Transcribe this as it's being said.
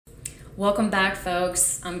Welcome back,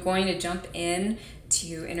 folks. I'm going to jump in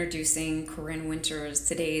to introducing Corinne Winters,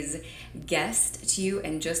 today's guest, to you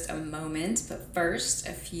in just a moment. But first,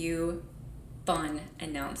 a few fun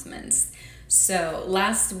announcements. So,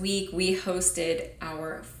 last week we hosted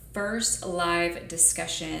our first live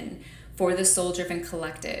discussion for the Soul Driven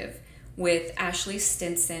Collective with Ashley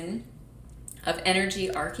Stinson of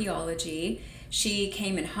Energy Archaeology. She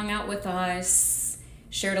came and hung out with us,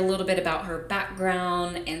 shared a little bit about her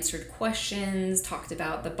background, answered questions, talked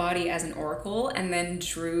about the body as an oracle, and then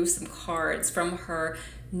drew some cards from her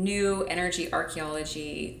new Energy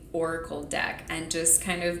Archaeology Oracle deck and just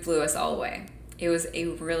kind of blew us all away. It was a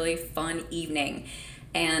really fun evening,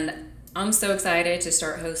 and I'm so excited to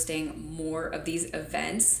start hosting more of these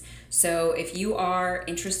events. So if you are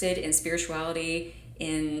interested in spirituality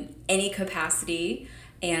in any capacity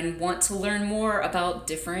and want to learn more about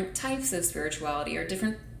different types of spirituality or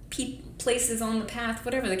different places on the path,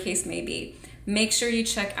 whatever the case may be, make sure you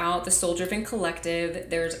check out the Soul Driven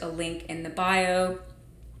Collective. There's a link in the bio.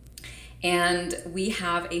 And we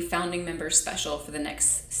have a founding member special for the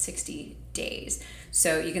next 60 days.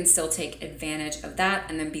 So you can still take advantage of that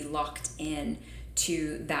and then be locked in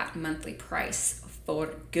to that monthly price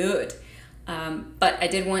for good. But I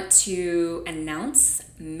did want to announce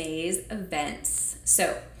May's events.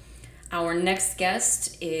 So our next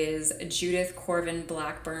guest is Judith Corvin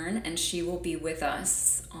Blackburn, and she will be with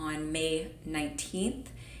us on May 19th,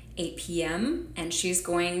 8 p.m. And she's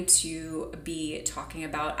going to be talking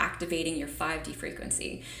about activating your 5D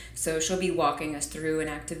frequency. So she'll be walking us through an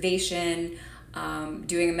activation,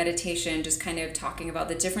 doing a meditation, just kind of talking about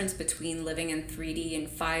the difference between living in 3D and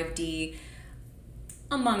 5D,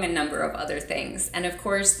 among a number of other things. And of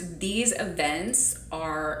course, these events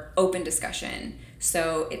are open discussion.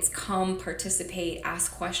 So it's come, participate,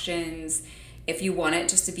 ask questions. If you want it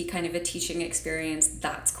just to be kind of a teaching experience,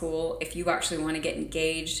 that's cool. If you actually want to get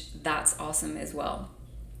engaged, that's awesome as well.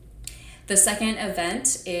 The second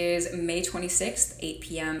event is May 26th, 8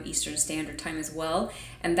 p.m. Eastern Standard Time as well.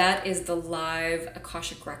 And that is the live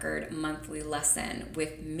Akashic Record monthly lesson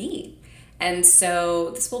with me. And so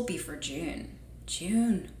this will be for June.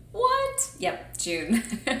 June. What? Yep, June.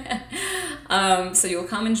 So you'll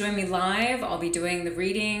come and join me live. I'll be doing the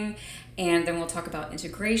reading, and then we'll talk about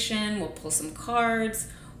integration. We'll pull some cards.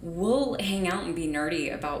 We'll hang out and be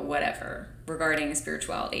nerdy about whatever regarding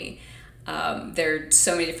spirituality. There are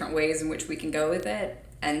so many different ways in which we can go with it.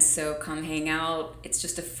 And so come hang out. It's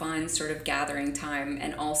just a fun sort of gathering time,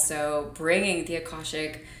 and also bringing the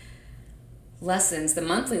Akashic lessons, the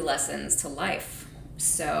monthly lessons, to life.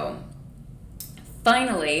 So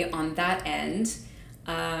finally, on that end,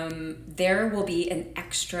 there will be an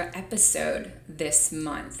extra episode this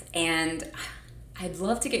month, and I'd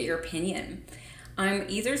love to get your opinion. I'm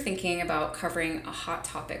either thinking about covering a hot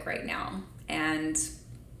topic right now and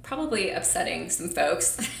probably upsetting some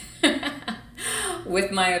folks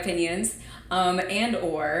with my opinions, and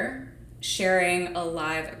or sharing a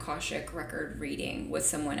live Akashic Record reading with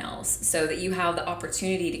someone else so that you have the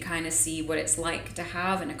opportunity to kind of see what it's like to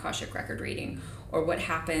have an Akashic Record reading, or what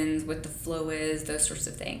happens, what the flow is, those sorts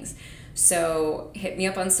of things. So hit me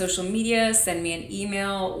up on social media, send me an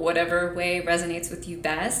email, whatever way resonates with you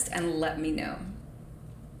best, and let me know.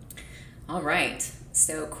 All right,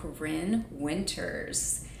 so Corinne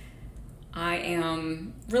Winters. I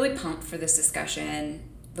am really pumped for this discussion.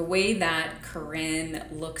 The way that Corinne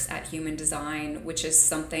looks at human design, which is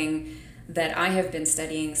something that I have been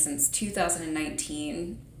studying since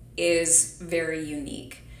 2019, is very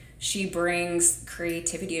unique. She brings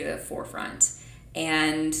creativity to the forefront,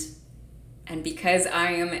 and because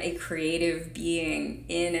I am a creative being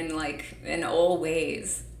in all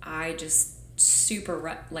ways, I just super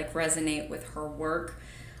resonate with her work.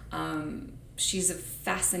 She's a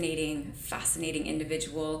fascinating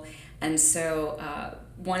individual, and so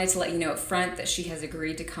wanted to let you know up front that she has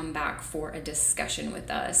agreed to come back for a discussion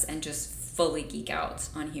with us and just fully geek out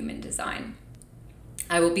on human design.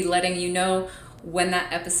 I will be letting you know when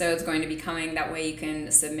that episode is going to be coming. That way you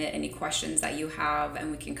can submit any questions that you have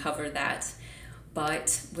and we can cover that.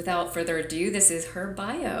 But without further ado, this is her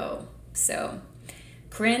bio. So,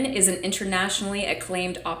 Corinne is an internationally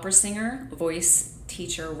acclaimed opera singer, voice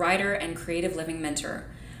teacher, writer, and creative living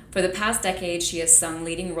mentor. For the past decade, she has sung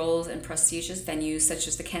leading roles in prestigious venues such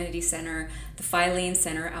as the Kennedy Center, the Filene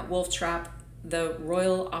Center at Wolf Trap, the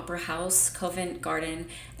Royal Opera House, Covent Garden,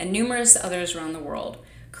 and numerous others around the world.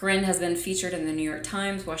 Corinne has been featured in the New York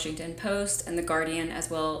Times, Washington Post, and The Guardian, as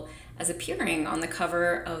well as appearing on the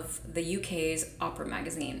cover of the UK's Opera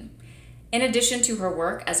magazine. In addition to her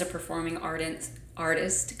work as a performing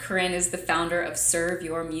artist, Corinne is the founder of Serve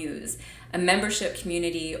Your Muse, a membership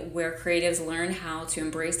community where creatives learn how to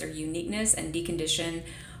embrace their uniqueness and decondition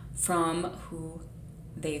from who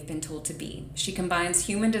they've been told to be. She combines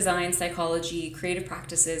human design, psychology, creative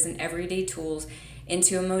practices, and everyday tools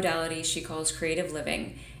into a modality she calls creative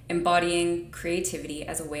living, embodying creativity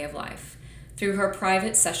as a way of life. Through her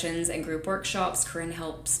private sessions and group workshops, Corinne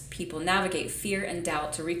helps people navigate fear and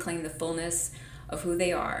doubt to reclaim the fullness of who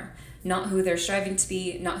they are. Not who they're striving to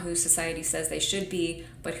be, not who society says they should be,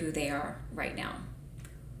 but who they are right now.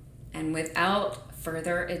 And without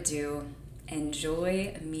further ado,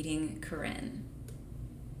 enjoy meeting Corinne.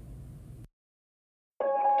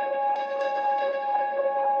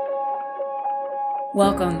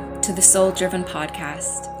 Welcome to the Soul Driven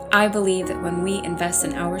Podcast. I believe that when we invest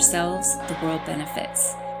in ourselves, the world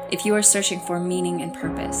benefits. If you are searching for meaning and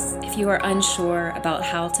purpose, if you are unsure about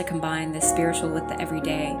how to combine the spiritual with the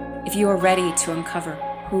everyday, if you are ready to uncover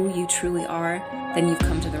who you truly are, then you've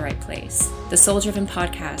come to the right place. The Soul Driven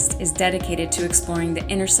Podcast is dedicated to exploring the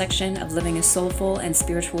intersection of living a soulful and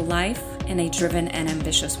spiritual life in a driven and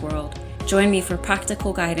ambitious world. Join me for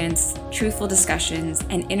practical guidance, truthful discussions,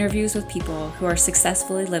 and interviews with people who are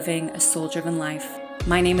successfully living a soul-driven life.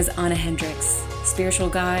 My name is Anna Hendricks, spiritual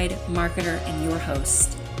guide, marketer, and your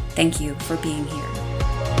host. Thank you for being here.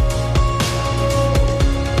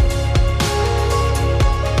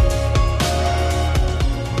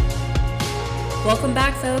 Welcome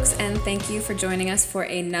back, folks, and thank you for joining us for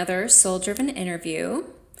another soul-driven interview.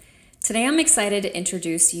 Today, I'm excited to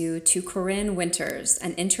introduce you to Corinne Winters,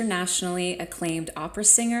 an internationally acclaimed opera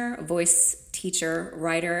singer, voice teacher,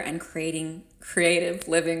 writer, and creative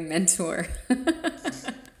living mentor.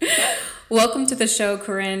 Welcome to the show,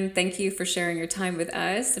 Corinne. Thank you for sharing your time with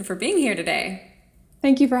us and for being here today.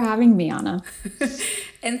 Thank you for having me, Anna.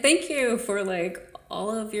 And thank you for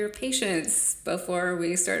all of your patience before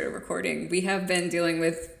we started recording. We have been dealing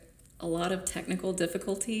with a lot of technical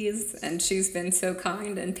difficulties, and she's been so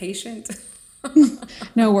kind and patient.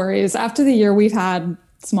 No worries. After the year we've had,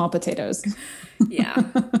 small potatoes. Yeah.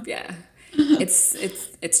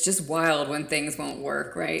 It's just wild when things won't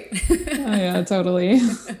work, right? Oh, yeah, totally.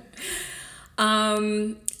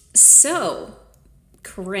 So,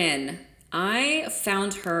 Corinne, I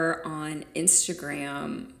found her on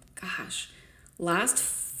Instagram, last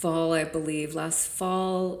fall, I believe,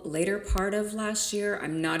 later part of last year.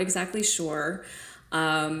 I'm not exactly sure.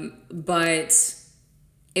 But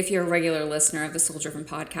if you're a regular listener of the Soul Driven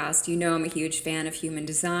Podcast, you know I'm a huge fan of human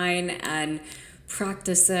design and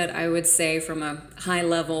practice it, I would say, from a high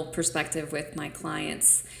level perspective with my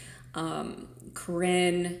clients.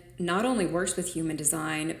 Corinne not only works with human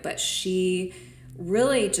design, but she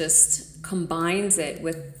really just combines it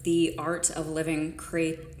with the art of living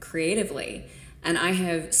creatively. And I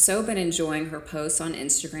have so been enjoying her posts on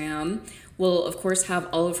Instagram. We'll, of course, have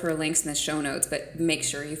all of her links in the show notes, but make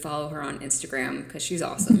sure you follow her on Instagram because she's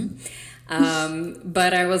awesome.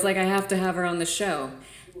 But I was like, I have to have her on the show.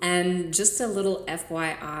 And just a little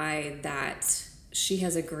FYI that she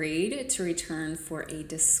has agreed to return for a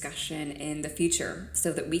discussion in the future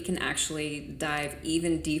so that we can actually dive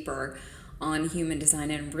even deeper on human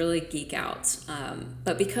design and really geek out.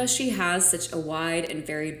 But because she has such a wide and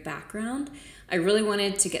varied background, I really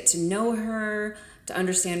wanted to get to know her, to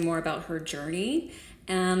understand more about her journey.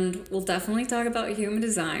 And we'll definitely talk about human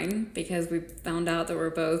design because we found out that we're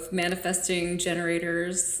both manifesting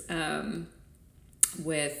generators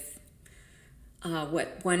with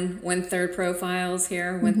one third profiles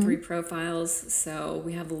here, 1/3 profiles. So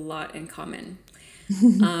we have a lot in common.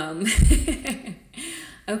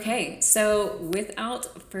 Okay, so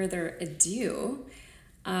without further ado,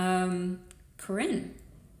 Corinne,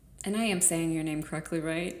 and I am saying your name correctly,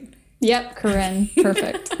 right? Yep, Corinne.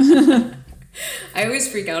 Perfect. I always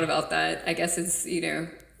freak out about that. I guess it's,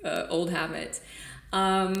 old habit.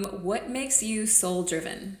 What makes you soul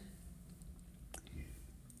driven?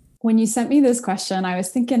 When you sent me this question, I was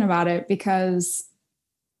thinking about it because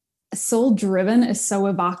soul driven is so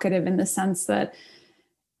evocative in the sense that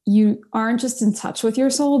you aren't just in touch with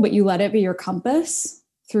your soul, but you let it be your compass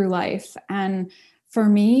through life. And for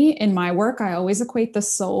me, in my work, I always equate the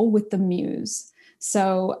soul with the muse.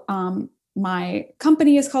 So my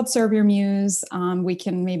company is called Serve Your Muse. We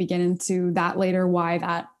can maybe get into that later, why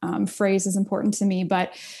that phrase is important to me.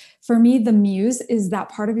 But for me, the muse is that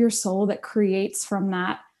part of your soul that creates from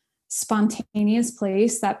that spontaneous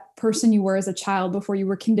place, that person you were as a child before you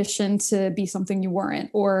were conditioned to be something you weren't,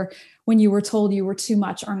 or when you were told you were too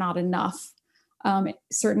much or not enough.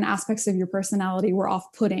 certain aspects of your personality were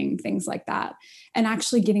off-putting, things like that. And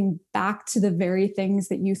actually getting back to the very things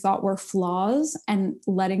that you thought were flaws and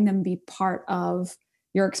letting them be part of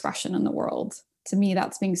your expression in the world. To me,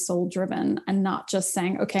 that's being soul driven, and not just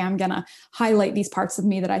saying, okay, I'm going to highlight these parts of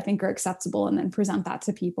me that I think are acceptable and then present that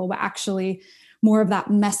to people, but actually more of that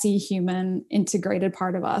messy, human, integrated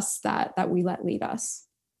part of us that we let lead us.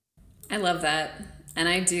 I love that. And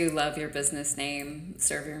I do love your business name,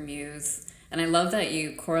 Serve Your Muse. And I love that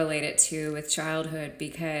you correlate it too with childhood,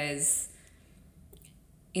 because,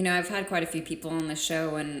 you know, I've had quite a few people on the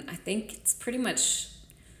show, and I think it's pretty much,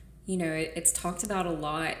 you know, it's talked about a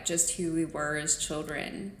lot, just who we were as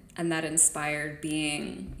children and that inspired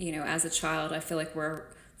being, you know, as a child. I feel like we're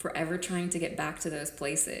forever trying to get back to those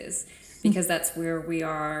places, because that's where we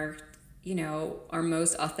are, you know, our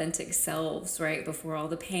most authentic selves, right? Before all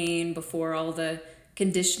the pain, before all the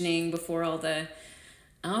conditioning, before all the,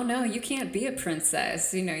 oh no, you can't be a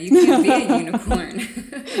princess, you know, you can't be a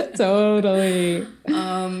unicorn. Totally.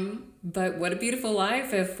 But what a beautiful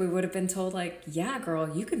life if we would have been told, like, yeah,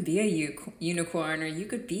 girl, you could be a unicorn, or you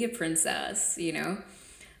could be a princess, you know?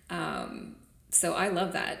 So I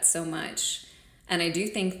love that so much. And I do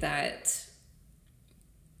think that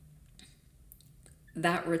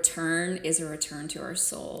that return is a return to our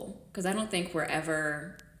soul, because I don't think we're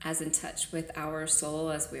ever as in touch with our soul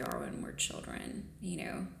as we are when we're children, you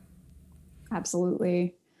know?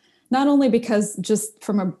 Absolutely. Not only because, just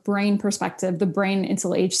from a brain perspective, the brain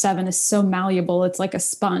until age 7 is so malleable, it's like a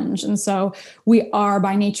sponge. And so we are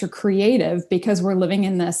by nature creative, because we're living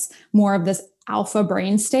in this more of this alpha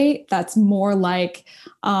brain state that's more like,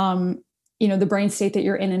 you know, the brain state that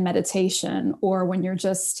you're in meditation, or when you're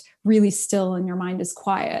just really still and your mind is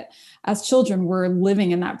quiet. As children, we're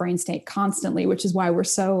living in that brain state constantly, which is why we're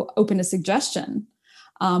so open to suggestion.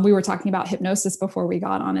 We were talking about hypnosis before we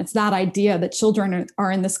got on. It's that idea that children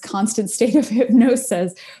are in this constant state of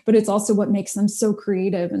hypnosis, but it's also what makes them so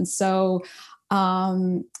creative and so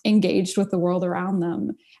engaged with the world around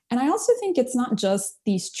them. And I also think it's not just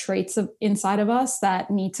these traits of inside of us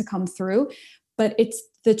that need to come through, but it's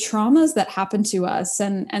the traumas that happen to us.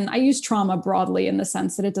 And I use trauma broadly in the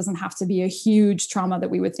sense that it doesn't have to be a huge trauma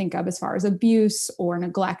that we would think of as far as abuse or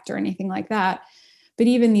neglect or anything like that. But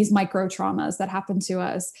even these micro traumas that happen to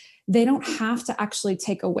us, they don't have to actually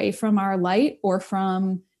take away from our light or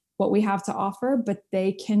from what we have to offer, but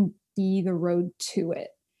they can be the road to it.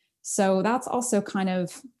 So that's also kind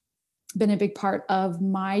of been a big part of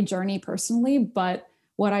my journey personally, but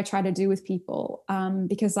what I try to do with people,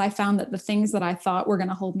 because I found that the things that I thought were going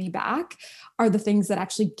to hold me back are the things that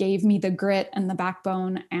actually gave me the grit and the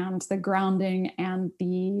backbone and the grounding and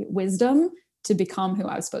the wisdom to become who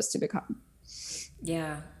I was supposed to become.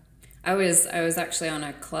 Yeah. I was actually on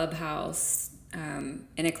a clubhouse, in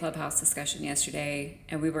a clubhouse discussion yesterday,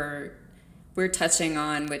 and we were touching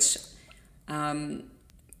on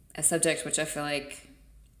a subject which I feel like,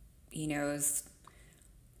 you know,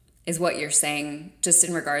 is what you're saying, just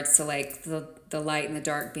in regards to like the light and the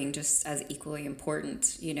dark being just as equally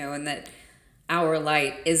important, you know, and that our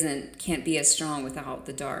light can't be as strong without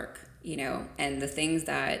the dark, you know, and the things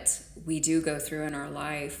that we do go through in our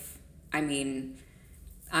life. I mean,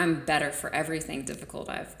 I'm better for everything difficult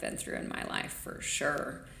I've been through in my life, for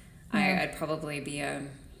sure. Yeah. I'd probably be a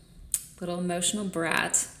little emotional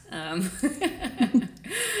brat.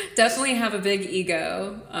 Definitely have a big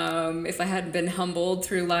ego, if I hadn't been humbled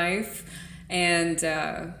through life. And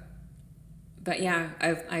but yeah,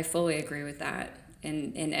 I fully agree with that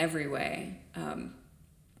in every way. And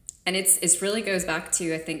it's really goes back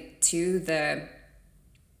to, I think, to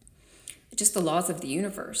just the laws of the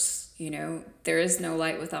universe. You know, there is no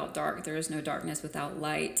light without dark. There is no darkness without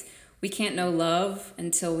light. We can't know love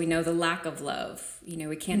until we know the lack of love. You know,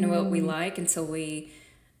 we can't know what we like until we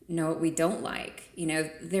know what we don't like. You know,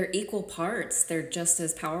 they're equal parts. They're just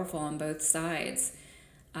as powerful on both sides.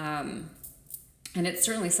 And it's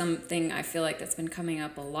certainly something I feel like that's been coming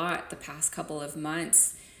up a lot the past couple of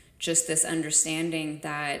months. Just this understanding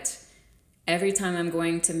that every time I'm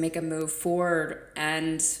going to make a move forward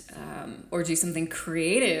and or do something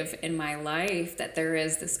creative in my life, that there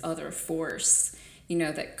is this other force, you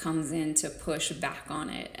know, that comes in to push back on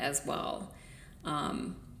it as well.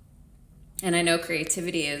 And I know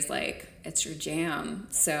creativity is like, it's your jam.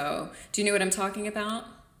 So do you know what I'm talking about?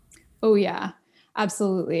 Oh yeah,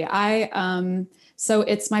 absolutely. So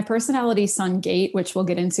it's my personality sun gate, which we'll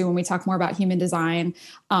get into when we talk more about human design.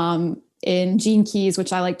 In Gene Keys,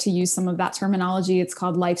 which I like to use some of that terminology, it's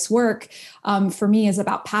called life's work. For me, is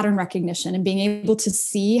about pattern recognition and being able to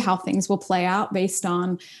see how things will play out based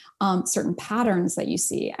on certain patterns that you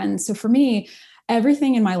see. And so for me,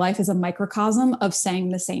 everything in my life is a microcosm of saying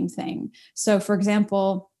the same thing. So for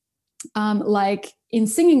example, like in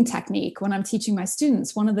singing technique, when I'm teaching my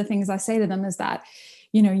students, one of the things I say to them is that,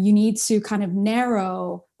 you know, you need to kind of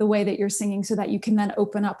narrow the way that you're singing so that you can then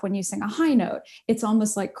open up when you sing a high note. It's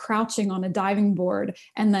almost like crouching on a diving board.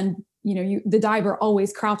 And then, you know, the diver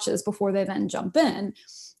always crouches before they then jump in.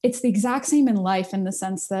 It's the exact same in life, in the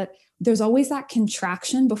sense that there's always that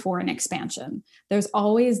contraction before an expansion. There's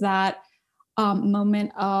always that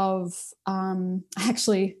moment of, I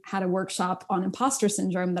actually had a workshop on imposter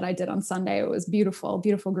syndrome that I did on Sunday. It was beautiful,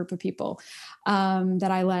 beautiful group of people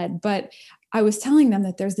that I led. But I was telling them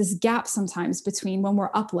that there's this gap sometimes between when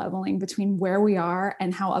we're up leveling, between where we are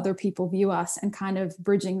and how other people view us, and kind of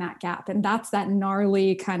bridging that gap. And that's that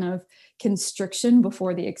gnarly kind of constriction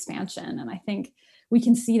before the expansion. And I think we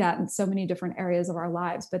can see that in so many different areas of our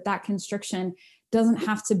lives, but that constriction doesn't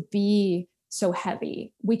have to be so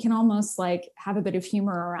heavy. We can almost like have a bit of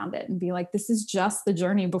humor around it and be like, this is just the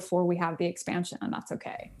journey before we have the expansion, and that's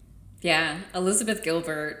okay. Yeah, Elizabeth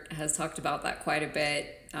Gilbert has talked about that quite a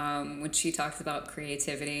bit when she talks about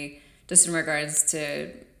creativity, just in regards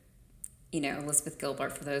to, you know, Elizabeth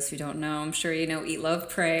Gilbert, for those who don't know, I'm sure you know, Eat, Love,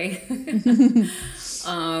 Pray.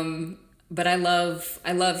 But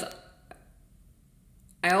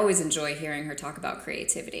I always enjoy hearing her talk about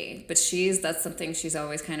creativity, but that's something she's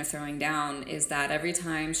always kind of throwing down, is that every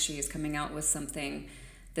time she's coming out with something,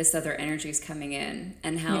 this other energy is coming in,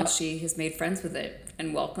 and how she has made friends with it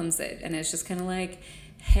and welcomes it. And it's just kind of like,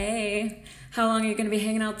 hey, how long are you going to be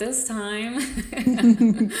hanging out this time?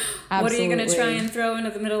 What are you going to try and throw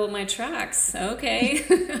into the middle of my tracks? Okay.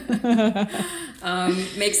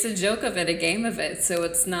 Makes a joke of it, a game of it. So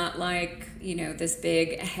it's not like, you know, this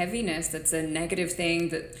big heaviness that's a negative thing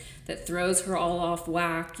that throws her all off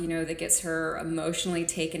whack, you know, that gets her emotionally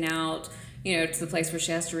taken out, you know, to the place where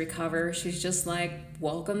she has to recover. She's just like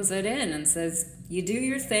welcomes it in and says, you do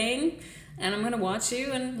your thing, and I'm going to watch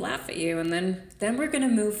you and laugh at you, and then we're going to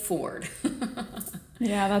move forward.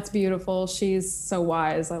 Yeah, that's beautiful. She's so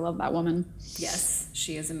wise. I love that woman. Yes,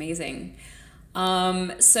 she is amazing.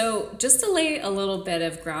 So just to lay a little bit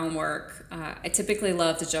of groundwork, I typically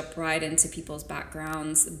love to jump right into people's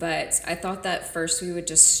backgrounds, but I thought that first we would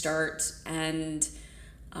just start and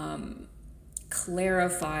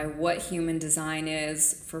clarify what human design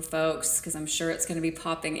is for folks, because I'm sure it's going to be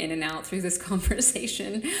popping in and out through this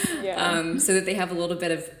conversation, so that they have a little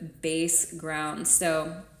bit of base ground.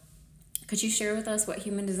 So could you share with us what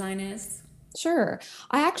human design is? Sure.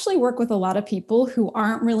 I actually work with a lot of people who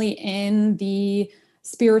aren't really in the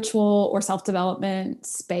spiritual or self-development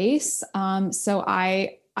space. So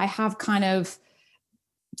I have kind of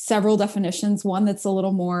several definitions, one that's a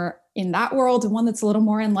little more in that world and one that's a little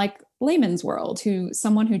more in like layman's world,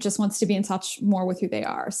 someone who just wants to be in touch more with who they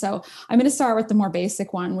are. So I'm going to start with the more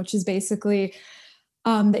basic one, which is basically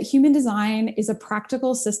that human design is a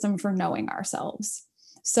practical system for knowing ourselves.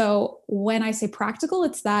 So when I say practical,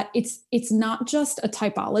 it's that it's not just a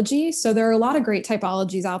typology. So there are a lot of great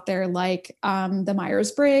typologies out there, like the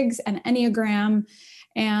Myers-Briggs and Enneagram,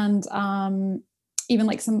 and even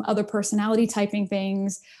like some other personality typing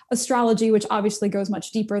things, astrology, which obviously goes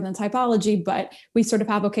much deeper than typology, but we sort of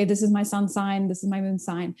have, okay, this is my sun sign, this is my moon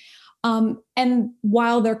sign. And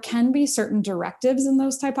while there can be certain directives in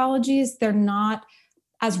those typologies, they're not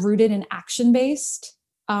as rooted in action-based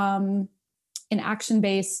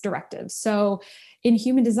directives. So in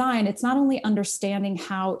human design, it's not only understanding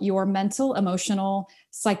how your mental, emotional,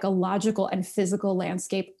 psychological, and physical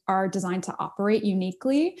landscape are designed to operate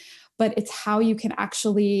uniquely, but it's how you can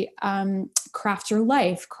actually craft your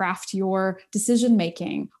life, craft your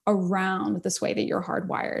decision-making around this way that you're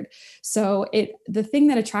hardwired. So the thing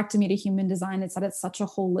that attracted me to human design is that it's such a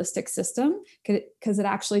holistic system, because it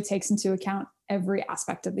actually takes into account every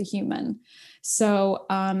aspect of the human. So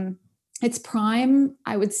its prime,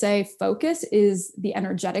 I would say, focus is the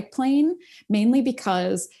energetic plane, mainly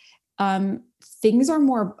because things are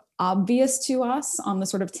more obvious to us on the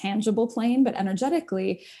sort of tangible plane, but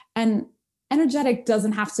energetically, and energetic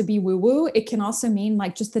doesn't have to be woo-woo. It can also mean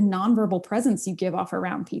like just the nonverbal presence you give off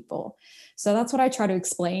around people. So that's what I try to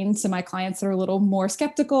explain to my clients that are a little more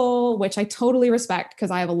skeptical, which I totally respect,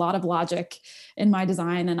 because I have a lot of logic in my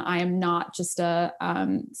design, and I am not just a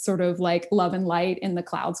sort of like love and light in the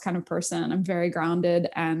clouds kind of person. I'm very grounded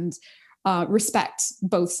and respect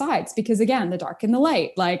both sides, because again, the dark and the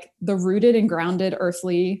light, like the rooted and grounded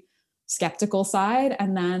earthly skeptical side,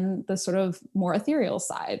 and then the sort of more ethereal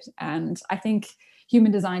side. And I think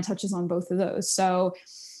human design touches on both of those. So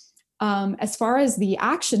as far as the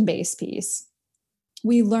action-based piece,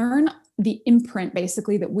 we learn the imprint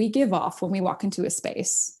basically that we give off when we walk into a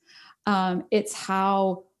space. It's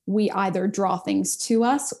how we either draw things to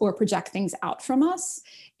us or project things out from us.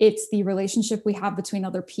 It's the relationship we have between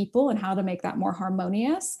other people and how to make that more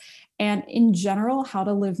harmonious. And in general, how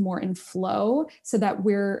to live more in flow so that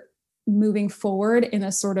we're moving forward in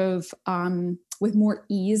a sort of with more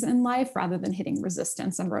ease in life rather than hitting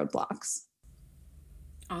resistance and roadblocks.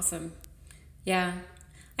 Awesome. Yeah.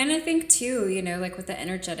 And I think too, like with the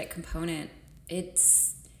energetic component, it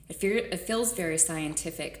feels very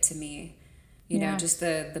scientific to me. Yeah. Just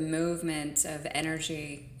the movement of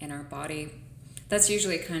energy in our body. That's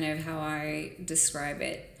usually kind of how I describe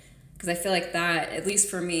it. Because I feel like that, at least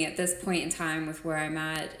for me at this point in time with where I'm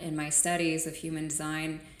at in my studies of human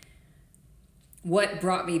design, what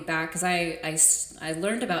brought me back, because I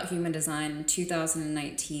learned about human design in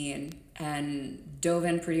 2019 and dove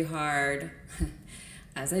in pretty hard,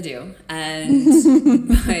 as I do. And,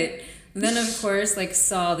 but then of course, like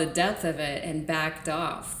saw the depth of it and backed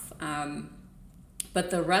off. But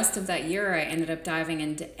the rest of that year, I ended up diving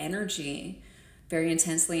into energy very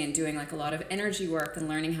intensely and doing like a lot of energy work and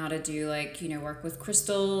learning how to do work with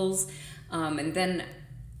crystals. And then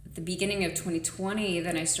at the beginning of 2020,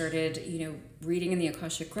 then I started, reading in the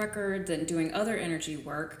Akashic Records and doing other energy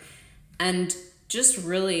work, and just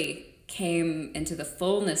really came into the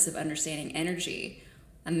fullness of understanding energy.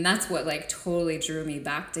 And that's what like totally drew me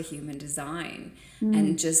back to human design.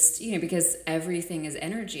 And just, because everything is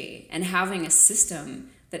energy, and having a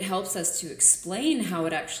system that helps us to explain how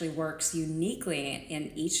it actually works uniquely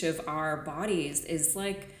in each of our bodies is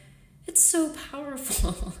like, it's so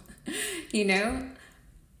powerful,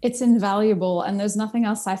 It's invaluable. And there's nothing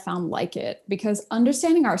else I found like it, because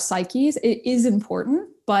understanding our psyches, it is important,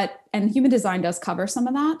 and human design does cover some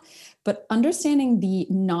of that, but understanding the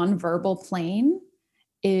nonverbal plane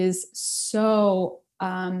is so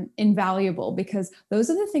invaluable, because those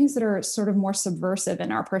are the things that are sort of more subversive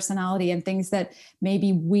in our personality and things that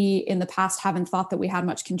maybe we in the past haven't thought that we had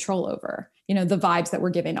much control over, the vibes that we're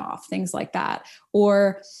giving off, things like that.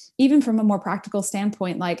 Or even from a more practical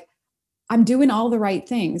standpoint, like I'm doing all the right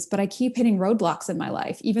things, but I keep hitting roadblocks in my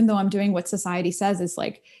life, even though I'm doing what society says is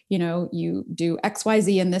like, you do X, Y,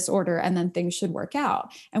 Z in this order, and then things should work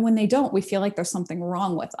out. And when they don't, we feel like there's something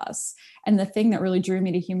wrong with us. And the thing that really drew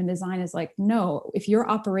me to human design is like, no, if you're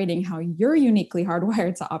operating how you're uniquely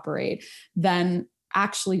hardwired to operate, then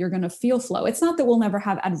actually you're going to feel flow. It's not that we'll never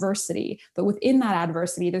have adversity, but within that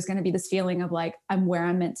adversity, there's going to be this feeling of like, I'm where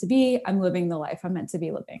I'm meant to be. I'm living the life I'm meant to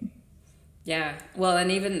be living. Yeah. Well, and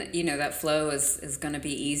even, that flow is going to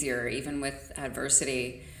be easier even with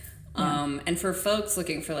adversity. Yeah. And for folks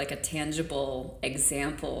looking for like a tangible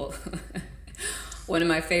example, one of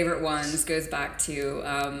my favorite ones goes back to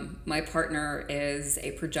my partner is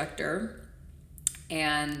a projector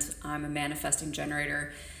and I'm a manifesting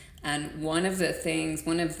generator. And one of the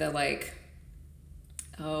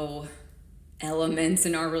elements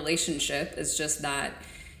in our relationship is just that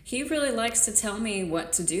he really likes to tell me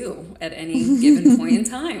what to do at any given point in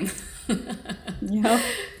time. Yeah.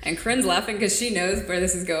 And Corinne's laughing because she knows where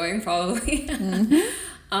this is going, probably.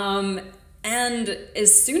 And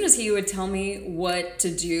as soon as he would tell me what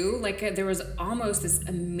to do, like there was almost this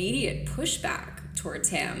immediate pushback towards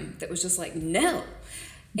him that was just like, no.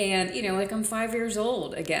 And, like I'm 5 years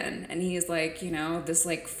old again. And he's like, this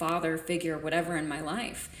like father figure, whatever in my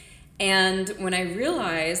life. And when I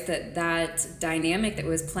realized that dynamic that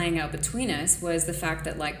was playing out between us was the fact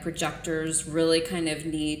that like projectors really kind of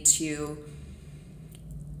need to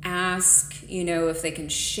ask, if they can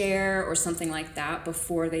share or something like that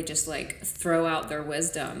before they just like throw out their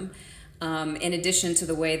wisdom. In addition to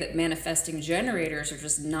the way that manifesting generators are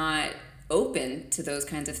just not open to those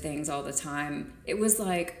kinds of things all the time. It was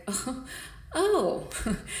like, oh,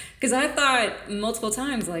 because I thought multiple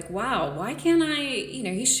times, like, wow, why can't I,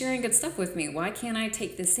 he's sharing good stuff with me. Why can't I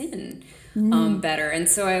take this in better? And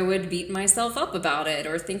so I would beat myself up about it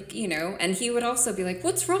or think, and he would also be like,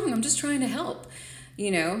 what's wrong? I'm just trying to help,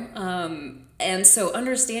 and so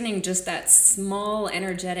understanding just that small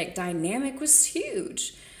energetic dynamic was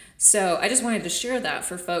huge. So I just wanted to share that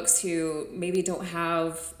for folks who maybe don't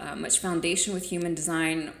have much foundation with human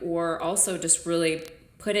design, or also just really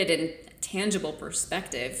put it in tangible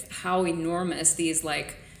perspective, how enormous these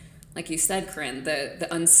like you said, Corinne, the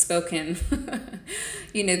unspoken,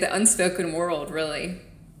 the unspoken world, really.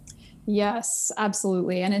 Yes,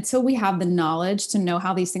 absolutely. And until we have the knowledge to know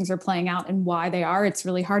how these things are playing out and why they are, it's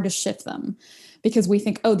really hard to shift them, because we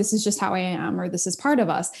think, oh, this is just how I am, or this is part of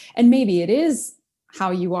us. And maybe it is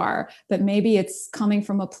how you are, but maybe it's coming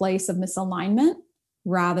from a place of misalignment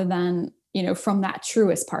rather than, from that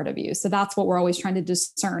truest part of you. So that's what we're always trying to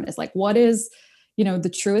discern, is like, what is, the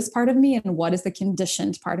truest part of me and what is the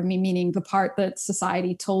conditioned part of me, meaning the part that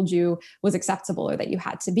society told you was acceptable or that you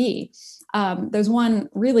had to be. There's one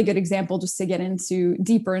really good example just to get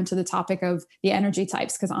deeper into the topic of the energy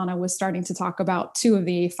types, because Anna was starting to talk about 2 of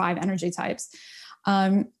the 5 energy types.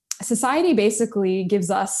 Society basically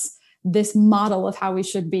gives us this model of how we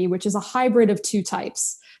should be, which is a hybrid of 2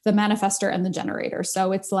 types, the manifester and the generator.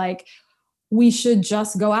 So it's like, we should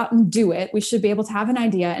just go out and do it. We should be able to have an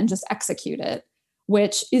idea and just execute it,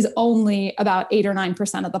 which is only about 8 or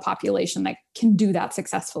 9% of the population that can do that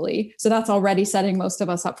successfully. So that's already setting most of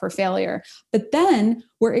us up for failure. But then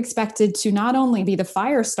we're expected to not only be the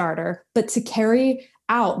fire starter, but to carry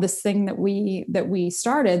out this thing that we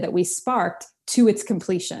started, that we sparked, to its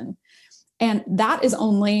completion. And that is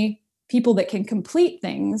only, people that can complete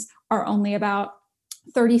things are only about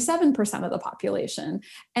 37% of the population.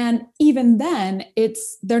 And even then,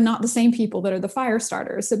 they're not the same people that are the fire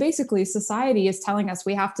starters. So basically, society is telling us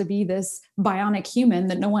we have to be this bionic human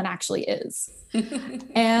that no one actually is.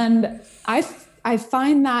 And I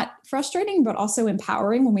find that frustrating, but also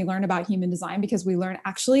empowering when we learn about human design, because we learn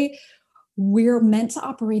actually we're meant to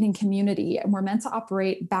operate in community, and we're meant to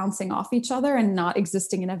operate bouncing off each other and not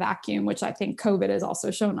existing in a vacuum, which I think COVID has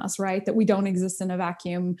also shown us, right? That we don't exist in a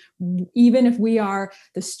vacuum. Even if we are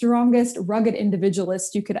the strongest, rugged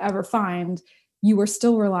individualist you could ever find, you are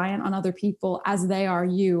still reliant on other people as they are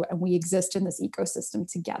you, and we exist in this ecosystem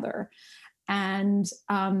together. And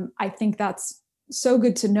I think that's so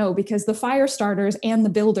good to know, because the fire starters and the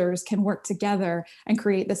builders can work together and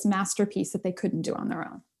create this masterpiece that they couldn't do on their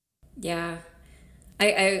own. Yeah.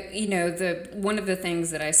 I one of the things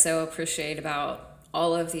that I so appreciate about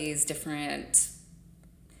all of these different,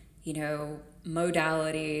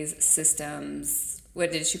 modalities, systems,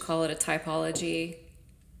 what did you call it, a typology,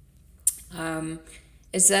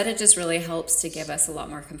 is that it just really helps to give us a lot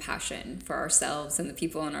more compassion for ourselves and the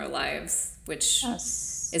people in our lives, which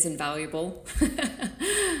is invaluable.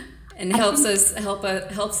 And helps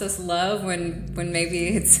us love when maybe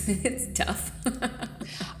it's tough.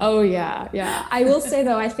 Oh yeah. I will say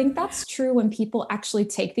though, I think that's true when people actually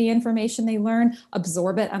take the information they learn,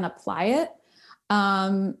 absorb it, and apply it.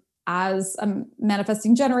 As a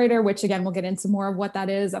manifesting generator, which again, we'll get into more of what that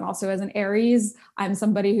is, and also as an Aries, I'm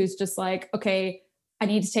somebody who's just like, okay, I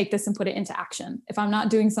need to take this and put it into action. If I'm not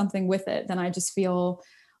doing something with it, then I just feel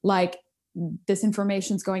like this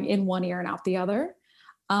information's going in one ear and out the other.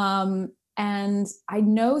 And I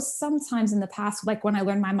know sometimes in the past, like when I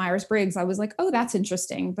learned my Myers-Briggs, I was like, oh, that's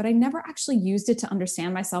interesting, but I never actually used it to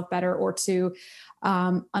understand myself better or to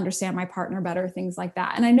understand my partner better, things like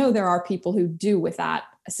that. And I know there are people who do with that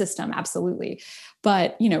system, absolutely.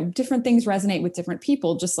 But, different things resonate with different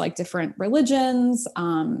people, just like different religions,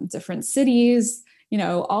 different cities,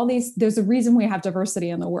 all these, there's a reason we have diversity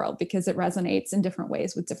in the world, because it resonates in different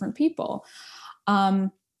ways with different people.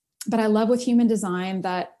 But I love with human design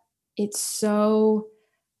that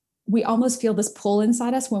we almost feel this pull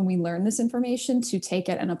inside us when we learn this information to take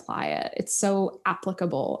it and apply it. It's so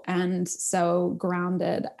applicable and so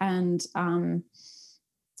grounded and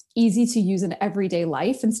easy to use in everyday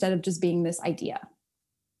life instead of just being this idea.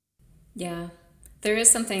 Yeah, there is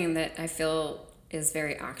something that I feel is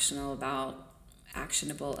very actionable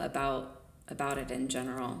about it in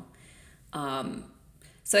general.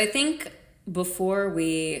 So I think before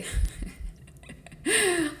we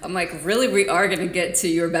I'm like, really, we are going to get to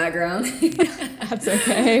your background. That's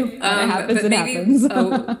okay. When it happens, it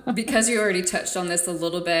happens. Because you already touched on this a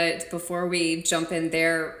little bit, before we jump in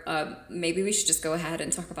there, maybe we should just go ahead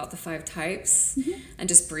and talk about the 5 types and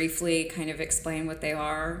just briefly kind of explain what they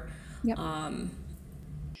are. Yep.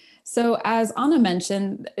 So as Anna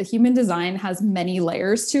mentioned, human design has many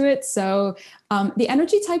layers to it. So the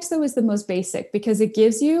energy types, though, is the most basic because it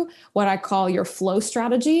gives you what I call your flow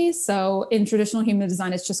strategy. So in traditional human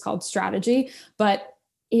design, it's just called strategy, but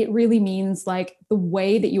it really means like the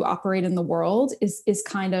way that you operate in the world is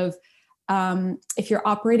kind of, if you're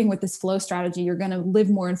operating with this flow strategy, you're going to live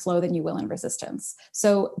more in flow than you will in resistance.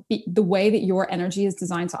 So the way that your energy is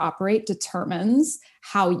designed to operate determines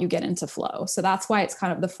how you get into flow. So that's why it's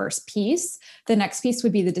kind of the first piece. The next piece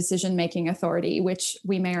would be the decision-making authority, which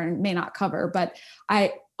we may or may not cover. But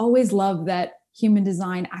I always love that human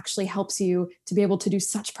design actually helps you to be able to do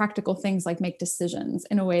such practical things like make decisions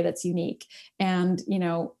in a way that's unique and,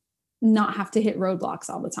 not have to hit roadblocks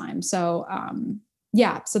all the time. So,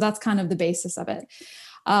 so that's kind of the basis of it.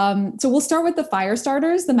 So we'll start with the fire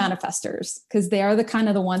starters, the manifestors, because they are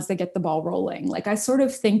the ones that get the ball rolling. Like I sort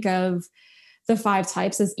of think of the 5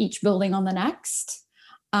 types as each building on the next.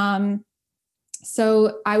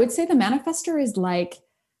 So I would say the manifestor is like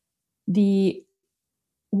the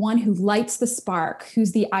one who lights the spark,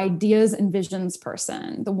 who's the ideas and visions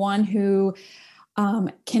person, the one who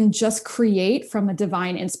can just create from a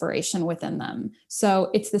divine inspiration within them.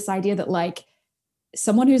 So it's this idea that like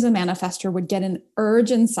someone who's a manifester would get an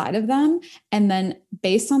urge inside of them. And then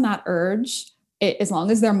based on that urge, as long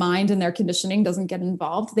as their mind and their conditioning doesn't get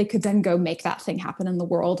involved, they could then go make that thing happen in the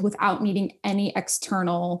world without needing any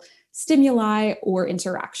external stimuli or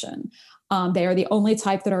interaction. They are the only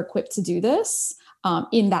type that are equipped to do this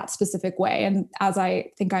in that specific way. And as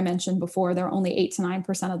I think I mentioned before, they're only 8 to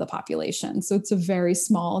 9% of the population. So it's a very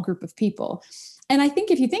small group of people. And I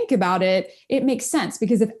think if you think about it, it makes sense,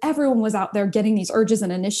 because if everyone was out there getting these urges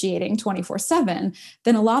and initiating 24/7,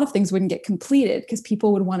 then a lot of things wouldn't get completed because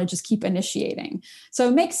people would want to just keep initiating. So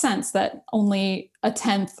it makes sense that only a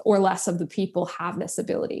tenth or less of the people have this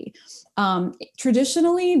ability.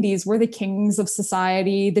 Traditionally, these were the kings of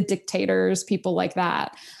society, the dictators, people like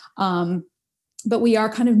that. But we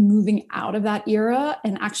are kind of moving out of that era.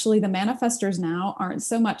 And actually, the manifestors now aren't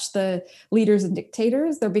so much the leaders and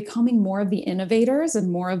dictators. They're becoming more of the innovators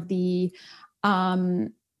and more of the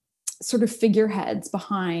sort of figureheads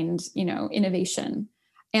behind, innovation,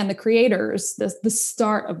 and the creators, the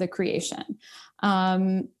start of the creation.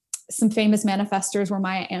 Some famous manifestors were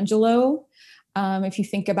Maya Angelou. If you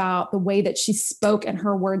think about the way that she spoke and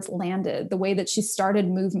her words landed, the way that she started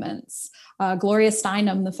movements. Gloria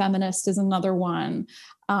Steinem, the feminist, is another one.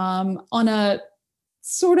 On a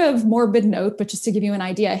sort of morbid note, but just to give you an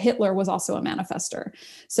idea, Hitler was also a manifester.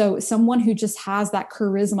 So someone who just has that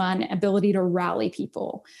charisma and ability to rally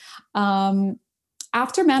people.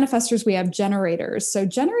 After manifestors, we have generators. So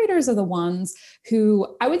generators are the ones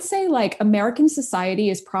who, I would say, like, American society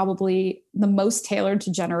is probably the most tailored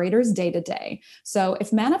to generators day to day. So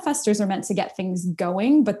if manifestors are meant to get things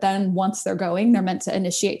going, but then once they're going, they're meant to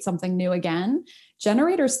initiate something new again,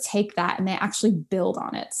 generators take that and they actually build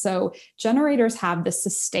on it. So generators have this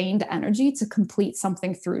sustained energy to complete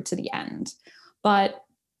something through to the end, but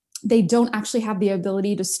they don't actually have the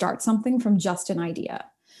ability to start something from just an idea.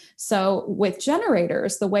 So with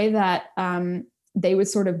generators, the way that they would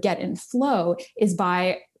sort of get in flow is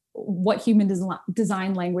by what human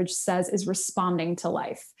design language says is responding to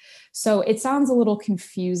life. So it sounds a little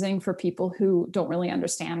confusing for people who don't really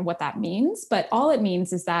understand what that means, but all it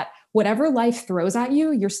means is that whatever life throws at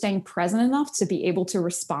you, you're staying present enough to be able to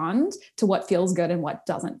respond to what feels good and what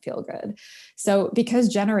doesn't feel good. So because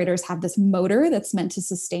generators have this motor that's meant to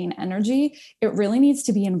sustain energy, it really needs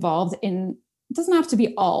to be involved in, it doesn't have to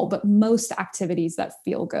be all, but most activities that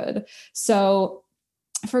feel good. So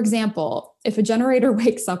for example, if a generator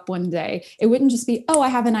wakes up one day, it wouldn't just be, oh, I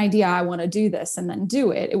have an idea, I want to do this, and then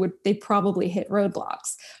do it. They'd probably hit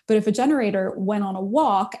roadblocks. But if a generator went on a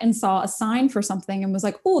walk and saw a sign for something and was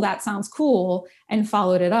like, oh, that sounds cool, and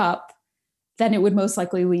followed it up, then it would most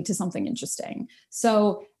likely lead to something interesting.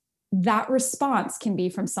 So that response can be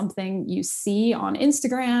from something you see on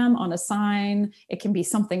Instagram, on a sign. It can be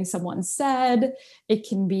something someone said. It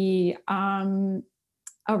can be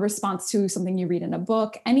a response to something you read in a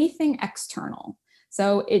book, anything external.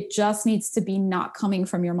 So it just needs to be not coming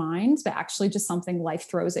from your mind, but actually just something life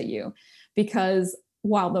throws at you. Because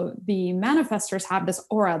while the manifestors have this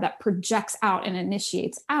aura that projects out and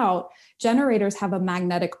initiates out, generators have a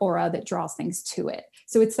magnetic aura that draws things to it.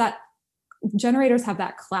 So it's that generators have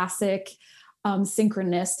that classic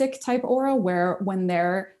synchronistic type aura where when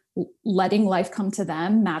they're letting life come to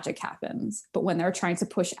them, magic happens. But when they're trying to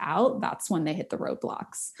push out, that's when they hit the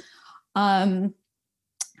roadblocks.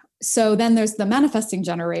 So then there's the manifesting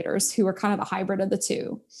generators, who are kind of a hybrid of the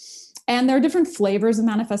two. And there are different flavors of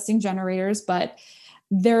manifesting generators, but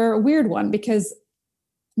they're a weird one because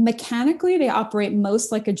mechanically they operate most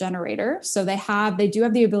like a generator. So they do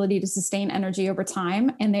have the ability to sustain energy over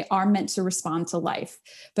time, and they are meant to respond to life.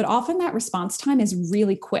 But often that response time is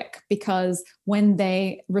really quick, because when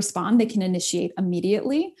they respond, they can initiate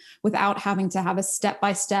immediately without having to have a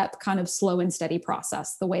step-by-step kind of slow and steady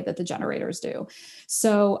process the way that the generators do.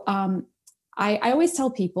 So I always tell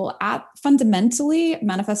people, fundamentally,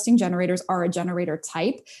 manifesting generators are a generator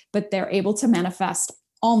type, but they're able to manifest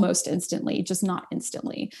almost instantly, just not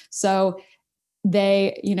instantly. So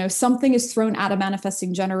something is thrown at a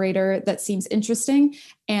manifesting generator that seems interesting,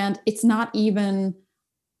 and it's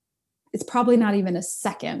probably not even a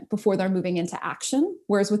second before they're moving into action.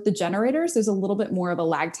 Whereas with the generators, there's a little bit more of a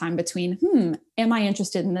lag time between, am I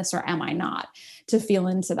interested in this or am I not, to feel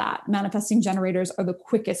into that. Manifesting generators are the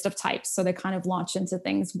quickest of types. So they kind of launch into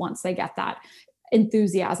things once they get that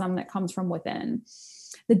enthusiasm that comes from within.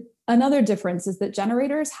 Another difference is that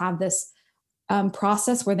generators have this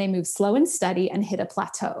process where they move slow and steady and hit a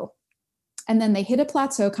plateau. And then they hit a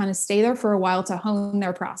plateau, kind of stay there for a while to hone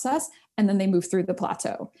their process, and then they move through the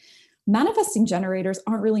plateau. Manifesting generators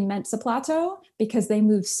aren't really meant to plateau because they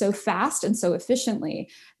move so fast and so efficiently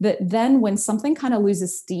that then when something kind of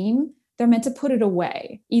loses steam, they're meant to put it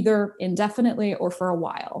away, either indefinitely or for a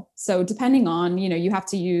while. So depending on, you have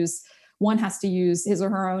to use, one has to use his or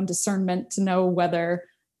her own discernment to know whether,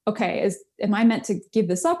 okay, am I meant to give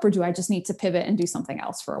this up, or do I just need to pivot and do something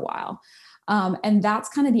else for a while? And that's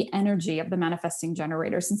kind of the energy of the manifesting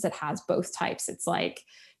generator, since it has both types. It's like,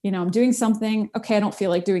 I'm doing something, okay, I don't feel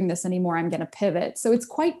like doing this anymore, I'm going to pivot. So it's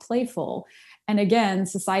quite playful. And again,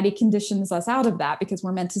 society conditions us out of that because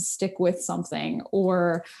we're meant to stick with something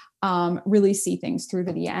or really see things through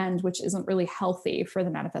to the end, which isn't really healthy for the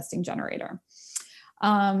manifesting generator.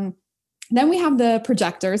 Then we have the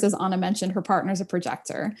projectors. As Anna mentioned, her partner's a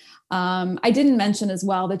projector. I didn't mention as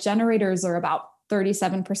well that generators are about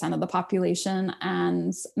 37% of the population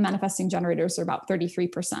and manifesting generators are about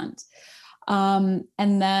 33%. And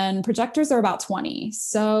then projectors are about 20.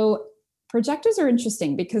 So projectors are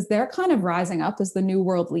interesting because they're kind of rising up as the new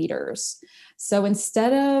world leaders. So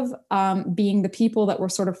instead of being the people that were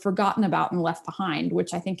sort of forgotten about and left behind,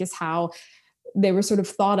 which I think is how they were sort of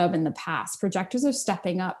thought of in the past, projectors are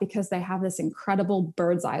stepping up because they have this incredible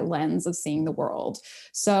bird's eye lens of seeing the world.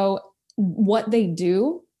 So what they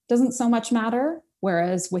do doesn't so much matter.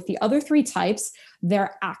 Whereas with the other three types,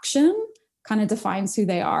 their action kind of defines who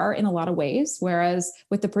they are in a lot of ways. Whereas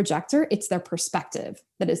with the projector, it's their perspective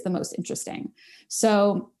that is the most interesting.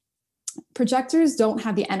 So projectors don't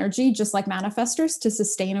have the energy, just like manifestors, to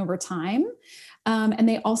sustain over time. And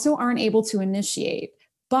they also aren't able to initiate.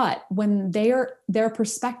 But when their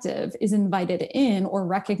perspective is invited in or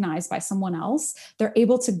recognized by someone else, they're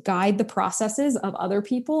able to guide the processes of other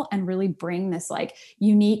people and really bring this like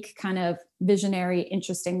unique kind of visionary,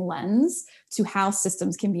 interesting lens to how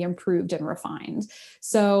systems can be improved and refined.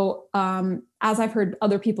 So as I've heard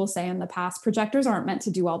other people say in the past, projectors aren't meant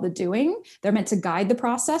to do all the doing. They're meant to guide the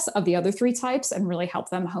process of the other three types and really help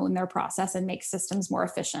them hone their process and make systems more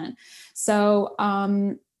efficient. So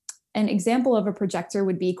an example of a projector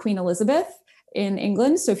would be Queen Elizabeth in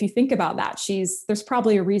England. So if you think about that, there's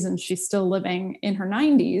probably a reason she's still living in her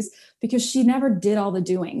 90s because she never did all the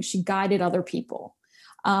doing. She guided other people.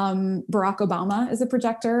 Barack Obama is a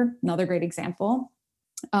projector, another great example.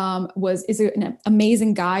 Is an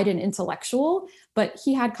amazing guide and intellectual, but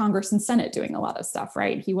he had Congress and Senate doing a lot of stuff,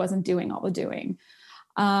 right? He wasn't doing all the doing.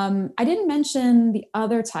 I didn't mention the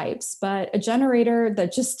other types, but a generator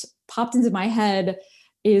that just popped into my head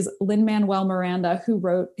is Lin-Manuel Miranda, who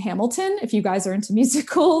wrote Hamilton. If you guys are into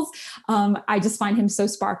musicals, I just find him so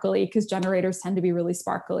sparkly because generators tend to be really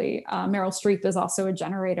sparkly. Meryl Streep is also a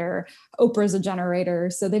generator. Oprah's a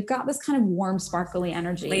generator. So they've got this kind of warm, sparkly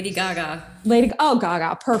energy. Lady Gaga.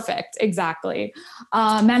 Gaga, perfect, exactly.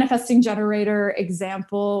 Manifesting generator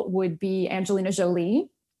example would be Angelina Jolie.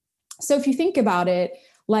 So if you think about it,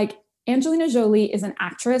 like Angelina Jolie is an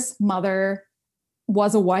actress, mother,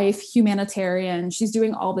 was a wife, humanitarian. She's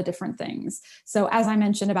doing all the different things. So as I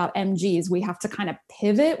mentioned about MGs, we have to kind of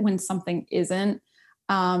pivot when something isn't,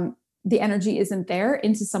 the energy isn't there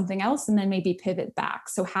into something else, and then maybe pivot back.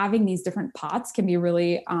 So having these different pots can be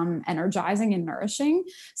really energizing and nourishing.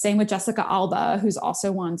 Same with Jessica Alba, who's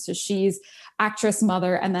also one. So she's actress,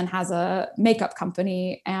 mother, and then has a makeup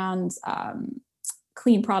company and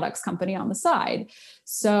clean products company on the side.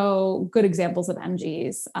 So good examples of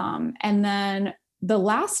MGs. And then the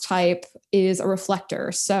last type is a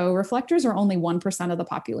reflector. So reflectors are only 1% of the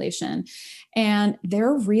population. And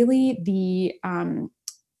they're really the,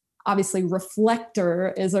 obviously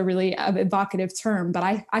reflector is a really evocative term, but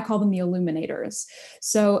I call them the illuminators.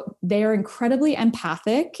 So they are incredibly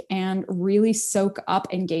empathic and really soak up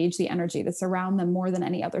and gauge the energy that's around them more than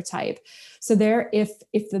any other type. So if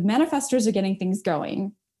the manifestors are getting things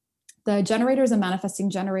going, the generators and manifesting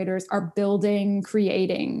generators are building,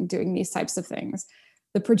 creating, doing these types of things.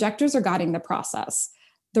 The projectors are guiding the process.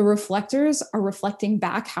 The reflectors are reflecting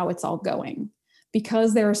back how it's all going.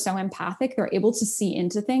 Because they're so empathic, they're able to see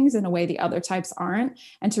into things in a way the other types aren't,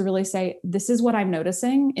 and to really say, this is what I'm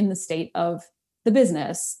noticing in the state of the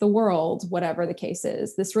business, the world, whatever the case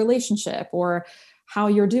is, this relationship or how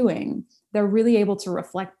you're doing. They're really able to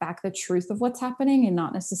reflect back the truth of what's happening and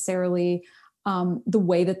not necessarily the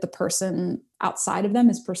way that the person outside of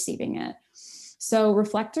them is perceiving it. So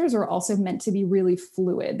reflectors are also meant to be really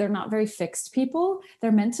fluid. They're not very fixed people.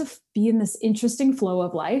 They're meant to be in this interesting flow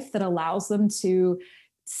of life that allows them to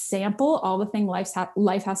sample all the thing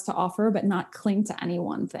life has to offer, but not cling to any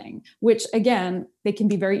one thing, which again, they can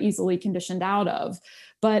be very easily conditioned out of.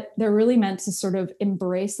 But they're really meant to sort of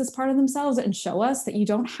embrace this part of themselves and show us that you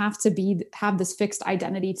don't have to have this fixed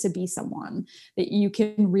identity to be someone, that you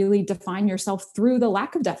can really define yourself through the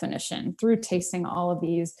lack of definition, through tasting all of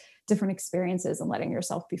these different experiences and letting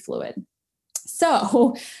yourself be fluid.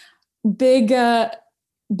 So big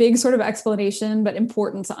sort of explanation, but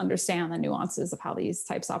important to understand the nuances of how these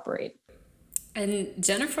types operate. And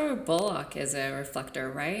Jennifer Bullock is a reflector,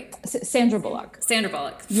 right? Sandra Bullock. Sandra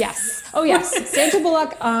Bullock. Yes. Oh, yes. Sandra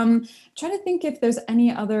Bullock. Trying to think if there's any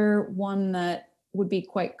other one that would be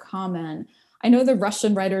quite common. I know the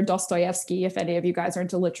Russian writer Dostoevsky, if any of you guys are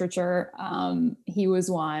into literature, he was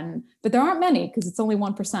one, but there aren't many because it's only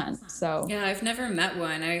 1%. So yeah, I've never met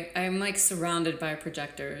one. I'm like surrounded by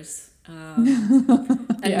projectors and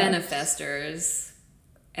manifestors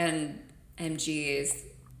and MGs.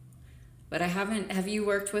 But I haven't. Have you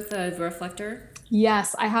worked with a reflector?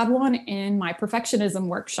 Yes, I had one in my perfectionism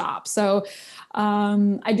workshop. So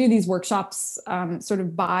I do these workshops sort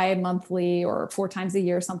of bi-monthly or 4 times a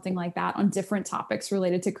year, something like that, on different topics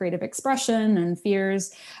related to creative expression and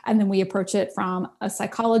fears. And then we approach it from a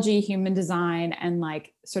psychology, human design, and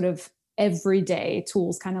like sort of everyday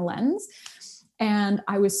tools kind of lens. And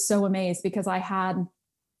I was so amazed because I had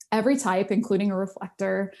every type, including a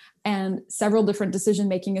reflector, and several different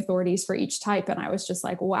decision-making authorities for each type. And I was just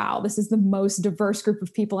like, wow, this is the most diverse group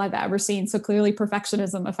of people I've ever seen. So clearly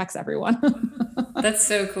perfectionism affects everyone. That's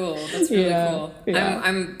so cool. That's really cool. Yeah.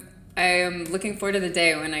 I am looking forward to the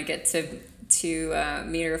day when I get to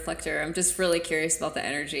meet a reflector. I'm just really curious about the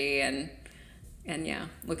energy and yeah,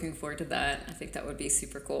 looking forward to that. I think that would be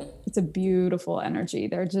super cool. It's a beautiful energy.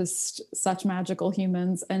 They're just such magical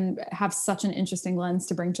humans and have such an interesting lens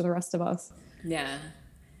to bring to the rest of us. Yeah.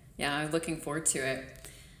 Yeah, I'm looking forward to it.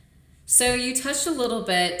 So you touched a little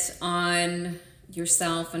bit on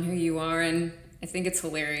yourself and who you are, and I think it's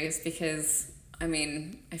hilarious because, I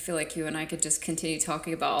mean, I feel like you and I could just continue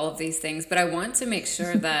talking about all of these things, but I want to make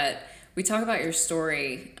sure that we talk about your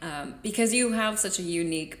story because you have such a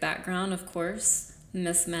unique background, of course,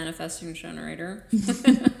 Miss Manifesting Generator.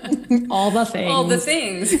 All the things. All the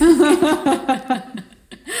things.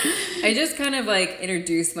 I just kind of like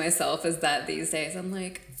introduce myself as that these days. I'm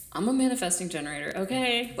like, I'm a manifesting generator,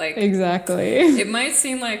 okay? Like exactly. It might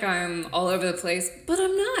seem like I'm all over the place, but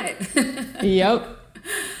I'm not.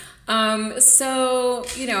 Yep. So,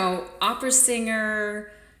 you know, opera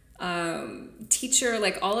singer, teacher,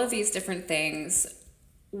 like all of these different things.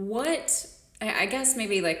 What, I guess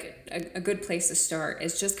maybe like a good place to start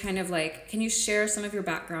is just kind of like, can you share some of your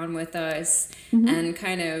background with us and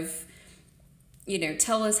kind of, you know,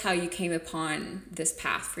 tell us how you came upon this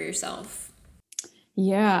path for yourself?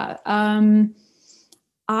 Yeah.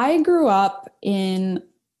 I grew up in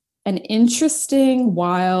an interesting,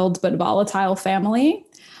 wild, but volatile family.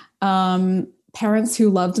 Parents who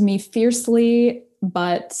loved me fiercely,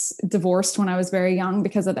 but divorced when I was very young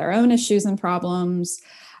because of their own issues and problems.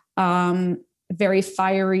 Very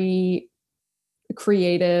fiery,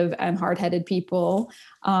 creative, and hard-headed people.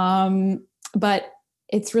 But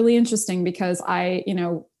it's really interesting because I, you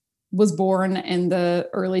know, was born in the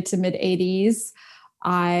early to mid 80s.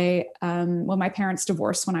 When my parents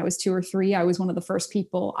divorced when I was 2 or 3, I was one of the first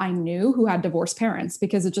people I knew who had divorced parents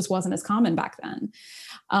because it just wasn't as common back then.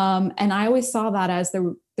 And I always saw that as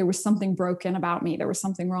there was something broken about me. There was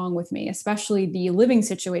something wrong with me, especially the living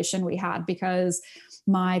situation we had because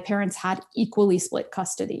my parents had equally split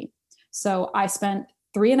custody. So I spent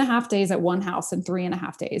 3.5 days at one house and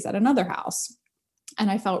 3.5 days at another house. And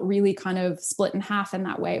I felt really kind of split in half in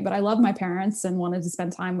that way. But I loved my parents and wanted to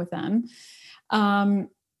spend time with them.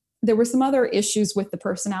 There were some other issues with the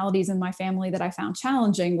personalities in my family that I found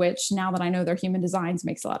challenging, which now that I know they're human designs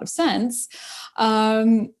makes a lot of sense.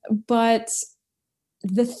 But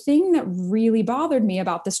the thing that really bothered me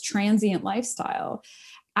about this transient lifestyle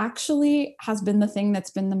actually has been the thing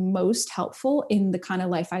that's been the most helpful in the kind of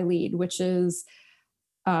life I lead, which is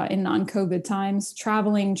in non-COVID times,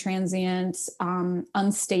 traveling, transient,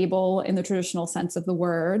 unstable in the traditional sense of the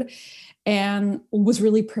word, and was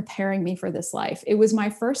really preparing me for this life. It was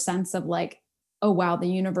my first sense of like, oh, wow, the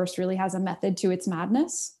universe really has a method to its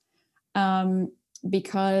madness.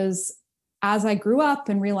 Because as I grew up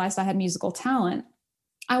and realized I had musical talent,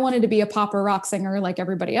 I wanted to be a pop or rock singer like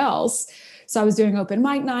everybody else. So I was doing open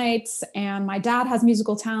mic nights, and my dad has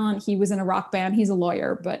musical talent. He was in a rock band. He's a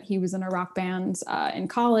lawyer, but he was in a rock band in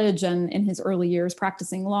college and in his early years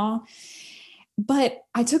practicing law. But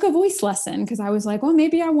I took a voice lesson because I was like, well,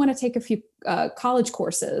 maybe I want to take a few college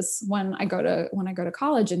courses when I go to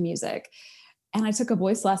college in music. And I took a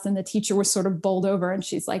voice lesson. The teacher was sort of bowled over and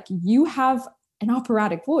she's like, you have an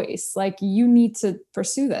operatic voice. Like, you need to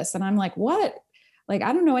pursue this. And I'm like, what? Like,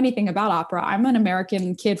 I don't know anything about opera. I'm an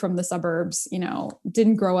American kid from the suburbs,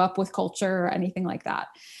 didn't grow up with culture or anything like that.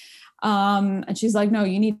 And she's like, no,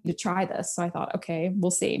 you need to try this. So I thought, okay, we'll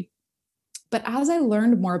see. But as I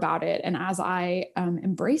learned more about it and as I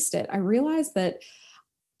embraced it, I realized that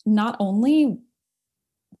not only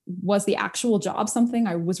was the actual job something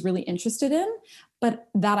I was really interested in, but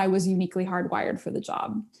that I was uniquely hardwired for the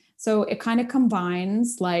job. So it kind of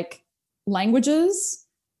combines like languages,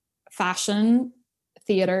 fashion,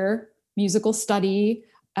 theater, musical study,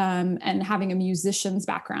 and having a musician's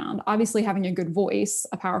background. Obviously, having a good voice,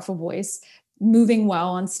 a powerful voice, moving well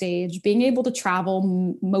on stage, being able to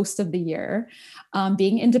travel most of the year,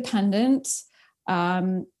 being independent,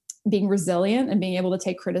 being resilient, and being able to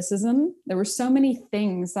take criticism. There were so many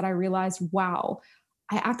things that I realized, wow,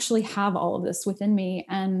 I actually have all of this within me.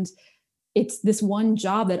 And it's this one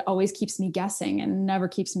job that always keeps me guessing and never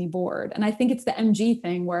keeps me bored. And I think it's the MG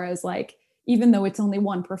thing, whereas like, even though it's only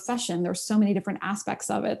one profession, there's so many different aspects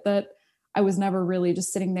of it that I was never really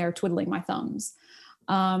just sitting there twiddling my thumbs.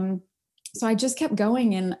 So I just kept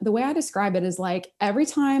going. And the way I describe it is like, every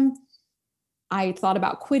time I thought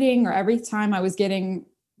about quitting, or every time I was getting,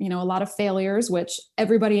 a lot of failures, which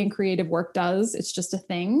everybody in creative work does, it's just a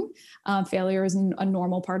thing. Failure is a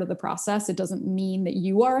normal part of the process. It doesn't mean that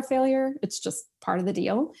you are a failure. It's just part of the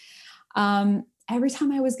deal. Every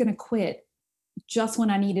time I was going to quit, just when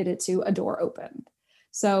I needed it to, a door opened.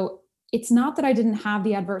 So it's not that I didn't have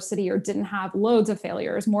the adversity or didn't have loads of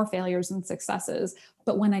failures, more failures than successes,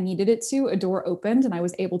 but when I needed it to, a door opened and I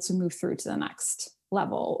was able to move through to the next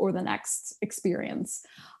level or the next experience.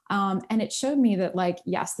 And it showed me that, like,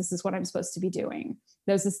 yes, this is what I'm supposed to be doing.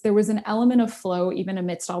 There was an element of flow, even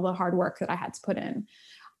amidst all the hard work that I had to put in.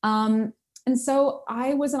 And so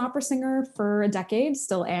I was an opera singer for a decade,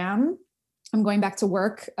 still am. I'm going back to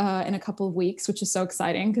work in a couple of weeks, which is so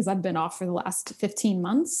exciting because I've been off for the last 15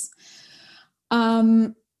 months.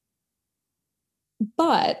 But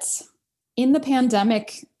in the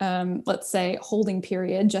pandemic, let's say holding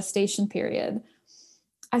period, gestation period,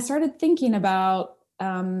 I started thinking about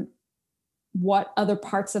what other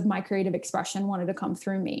parts of my creative expression wanted to come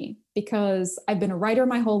through me, because I've been a writer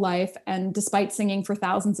my whole life. And despite singing for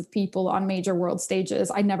thousands of people on major world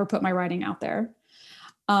stages, I never put my writing out there.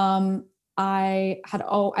 I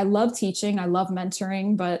love teaching, I love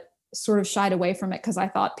mentoring, but sort of shied away from it because I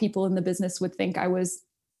thought people in the business would think I was,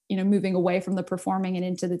 moving away from the performing and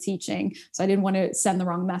into the teaching. So I didn't want to send the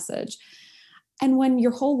wrong message. And when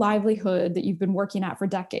your whole livelihood that you've been working at for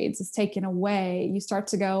decades is taken away, you start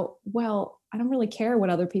to go, well, I don't really care what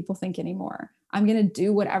other people think anymore. I'm going to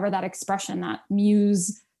do whatever that expression, that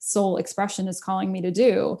muse soul expression is calling me to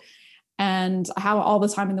do. And I have all the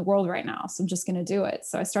time in the world right now, so I'm just going to do it.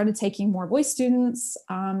 So I started taking more voice students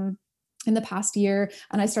in the past year,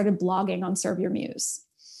 and I started blogging on Serve Your Muse.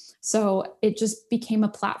 So it just became a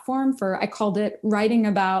platform I called it writing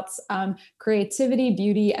about creativity,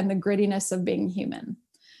 beauty, and the grittiness of being human.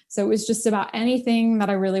 So it was just about anything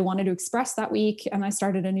that I really wanted to express that week. And I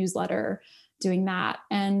started a newsletter doing that.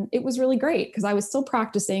 And it was really great because I was still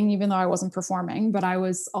practicing, even though I wasn't performing, but I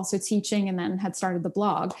was also teaching and then had started the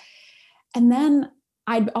blog. And then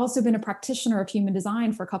I'd also been a practitioner of human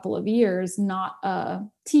design for a couple of years, not a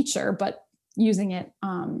teacher, but using it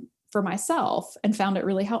for myself, and found it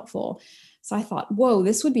really helpful. So I thought, whoa,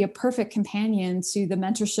 this would be a perfect companion to the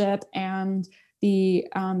mentorship and the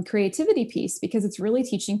creativity piece, because it's really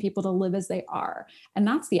teaching people to live as they are. And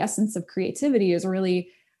that's the essence of creativity, is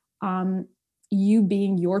really you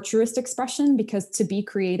being your truest expression, because to be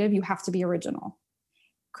creative, you have to be original.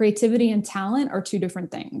 Creativity and talent are two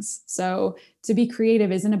different things. So to be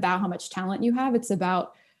creative isn't about how much talent you have. It's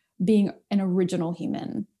about being an original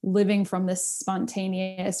human, living from this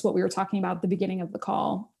spontaneous, what we were talking about at the beginning of the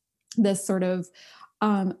call, this sort of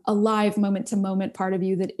alive moment to moment part of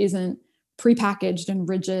you that isn't prepackaged and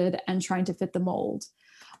rigid and trying to fit the mold.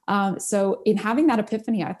 So in having that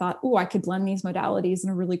epiphany, I thought, I could blend these modalities in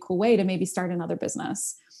a really cool way to maybe start another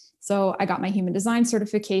business. So I got my human design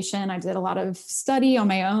certification. I did a lot of study on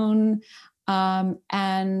my own,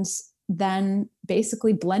 and then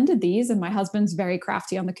basically blended these. And my husband's very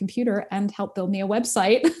crafty on the computer and helped build me a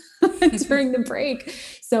website during the break.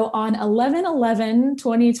 So on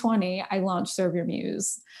 11/11/2020, I launched Serve Your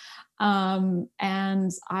Muse.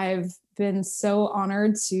 And I've been so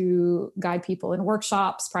honored to guide people in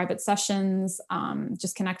workshops, private sessions,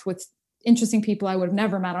 just connect with interesting people I would have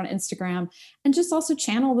never met on Instagram, and just also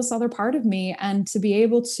channel this other part of me, and to be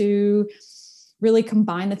able to really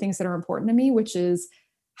combine the things that are important to me, which is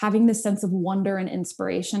having this sense of wonder and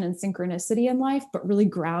inspiration and synchronicity in life, but really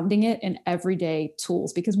grounding it in everyday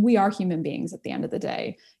tools, because we are human beings at the end of the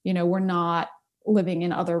day. We're not living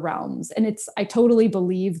in other realms. And I totally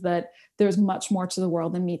believe that there's much more to the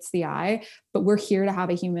world than meets the eye, but we're here to have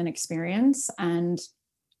a human experience. And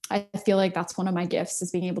I feel like that's one of my gifts, is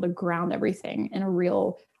being able to ground everything in a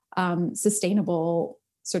real, sustainable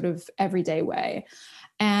sort of everyday way.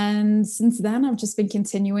 And since then, I've just been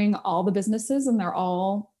continuing all the businesses, and they're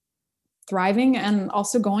all thriving and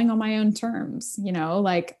also going on my own terms.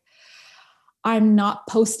 Like, I'm not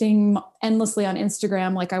posting endlessly on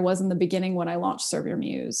Instagram like I was in the beginning when I launched Serve Your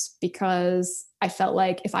Muse, because I felt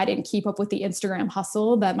like if I didn't keep up with the Instagram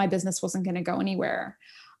hustle, that my business wasn't going to go anywhere.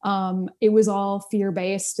 It was all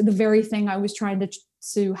fear-based. The very thing I was trying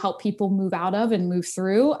to help people move out of and move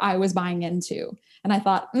through, I was buying into. And I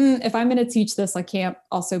thought, if I'm going to teach this, I can't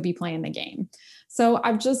also be playing the game. So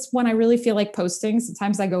when I really feel like posting,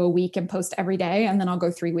 sometimes I go a week and post every day, and then I'll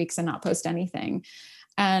go 3 weeks and not post anything.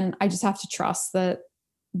 And I just have to trust that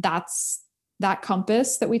that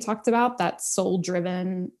compass that we talked about, that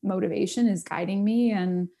soul-driven motivation, is guiding me.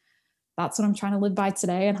 And that's what I'm trying to live by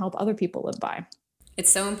today and help other people live by.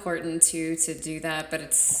 It's so important to do that, but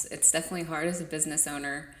it's definitely hard as a business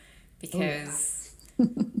owner, because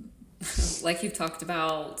like you've talked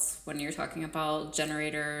about when you're talking about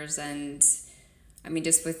generators, and I mean,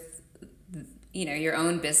 just with your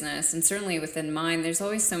own business, and certainly within mine, there's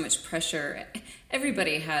always so much pressure.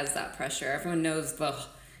 Everybody has that pressure. Everyone knows, well,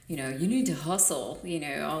 you need to hustle,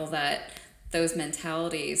 all those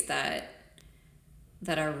mentalities that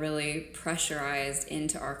are really pressurized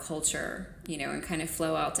into our culture, and kind of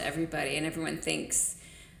flow out to everybody. And everyone thinks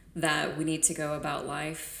that we need to go about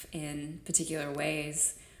life in particular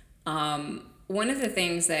ways. One of the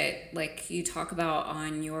things that, like, you talk about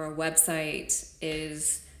on your website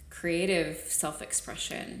is creative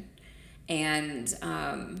self-expression. And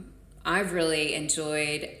I've really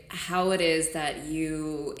enjoyed how it is that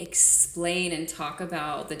you explain and talk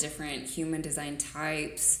about the different human design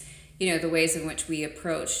types, the ways in which we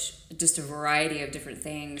approach just a variety of different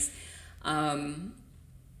things.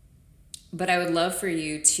 But I would love for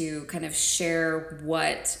you to kind of share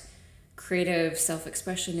what creative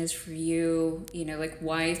self-expression is for you, like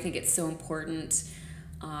why you think it's so important,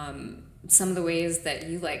 some of the ways that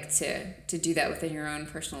you like to do that within your own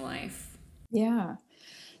personal life. Yeah.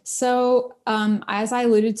 So, as I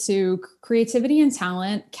alluded to, creativity and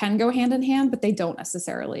talent can go hand in hand, but they don't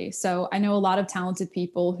necessarily. So I know a lot of talented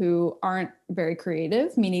people who aren't very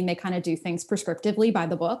creative, meaning they kind of do things prescriptively by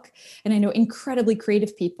the book. And I know incredibly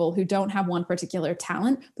creative people who don't have one particular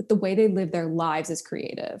talent, but the way they live their lives is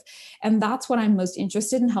creative. And that's what I'm most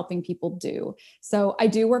interested in helping people do. So I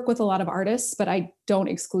do work with a lot of artists, but I don't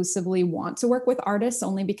exclusively want to work with artists,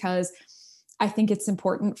 only because I think it's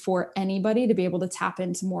important for anybody to be able to tap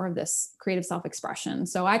into more of this creative self-expression.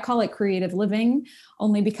 So I call it creative living,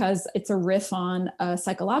 only because it's a riff on a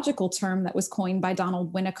psychological term that was coined by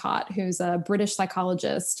Donald Winnicott, who's a British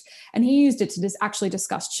psychologist. And he used it to actually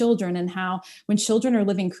discuss children, and how when children are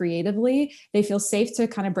living creatively, they feel safe to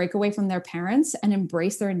kind of break away from their parents and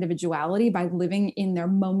embrace their individuality by living in their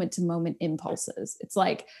moment-to-moment impulses. It's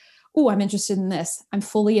like, oh, I'm interested in this. I'm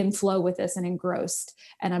fully in flow with this and engrossed,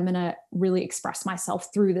 and I'm going to really express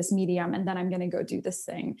myself through this medium. And then I'm going to go do this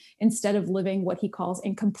thing, instead of living what he calls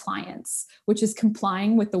in compliance, which is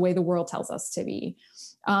complying with the way the world tells us to be.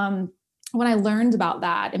 When I learned about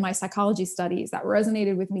that in my psychology studies, that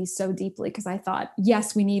resonated with me so deeply, because I thought,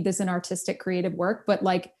 yes, we need this in artistic creative work, but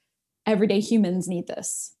like everyday humans need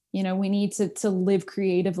this. We need to live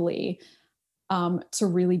creatively, to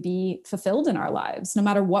really be fulfilled in our lives, no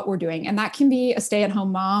matter what we're doing. And that can be a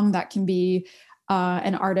stay-at-home mom, that can be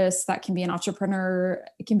an artist, that can be an entrepreneur,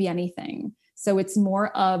 it can be anything. So it's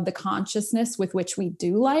more of the consciousness with which we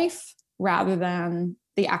do life rather than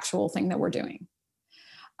the actual thing that we're doing.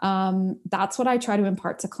 That's what I try to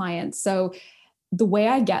impart to clients. So the way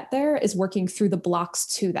I get there is working through the blocks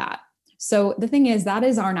to that. So the thing is, that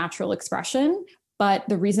is our natural expression. But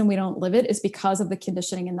the reason we don't live it is because of the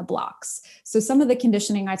conditioning in the blocks. So some of the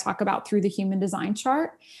conditioning I talk about through the human design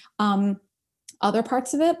chart. Other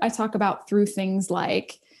parts of it I talk about through things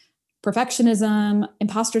like perfectionism,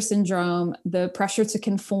 imposter syndrome, the pressure to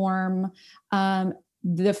conform,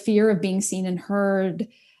 the fear of being seen and heard,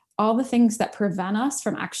 all the things that prevent us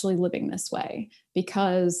from actually living this way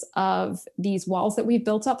because of these walls that we've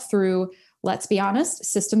built up through, let's be honest,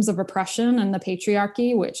 systems of oppression and the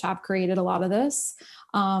patriarchy, which have created a lot of this.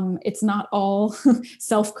 It's not all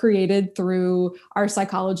self-created through our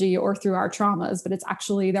psychology or through our traumas, but it's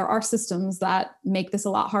actually, there are systems that make this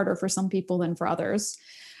a lot harder for some people than for others.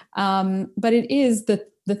 But it is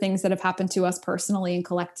the things that have happened to us personally and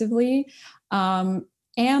collectively,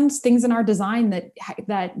 and things in our design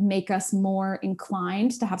that make us more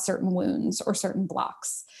inclined to have certain wounds or certain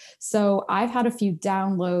blocks. So I've had a few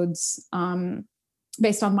downloads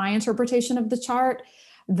based on my interpretation of the chart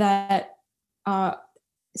that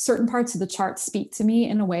certain parts of the chart speak to me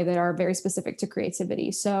in a way that are very specific to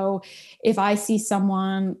creativity. So if I see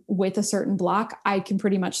someone with a certain block, I can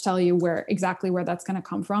pretty much tell you exactly where that's going to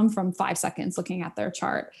come from 5 seconds looking at their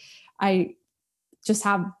chart. I just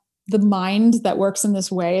have the mind that works in this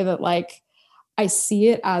way that, like, I see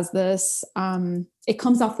it as this, it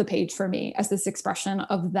comes off the page for me as this expression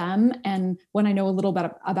of them. And when I know a little bit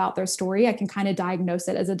about their story, I can kind of diagnose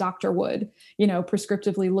it as a doctor would,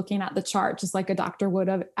 prescriptively looking at the chart, just like a doctor would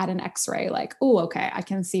have at an x-ray, like, oh, okay, I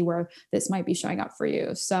can see where this might be showing up for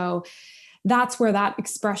you. So that's where that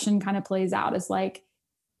expression kind of plays out, is like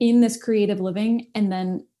in this creative living, and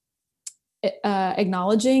then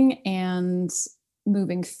acknowledging and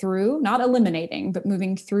moving through, not eliminating, but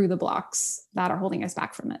moving through the blocks that are holding us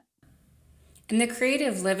back from it. And the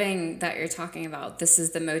creative living that you're talking about, this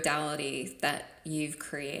is the modality that you've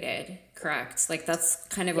created, correct? Like that's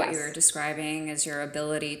kind of what you were describing as your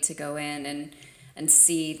ability to go in and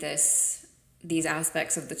see these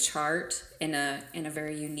aspects of the chart in a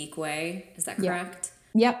very unique way. Is that correct?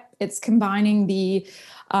 Yep. It's combining the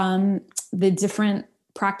different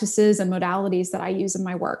practices and modalities that I use in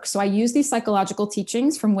my work. So I use these psychological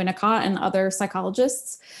teachings from Winnicott and other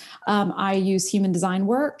psychologists. I use human design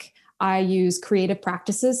work. I use creative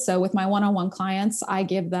practices. So with my one-on-one clients, I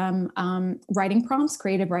give them writing prompts,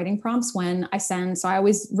 creative writing prompts when I send. So I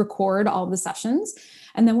always record all the sessions.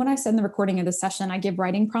 And then when I send the recording of the session, I give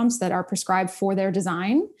writing prompts that are prescribed for their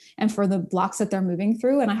design and for the blocks that they're moving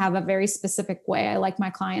through. And I have a very specific way I like my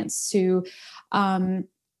clients to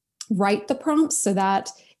write the prompts so that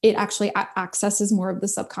it actually accesses more of the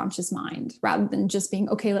subconscious mind rather than just being,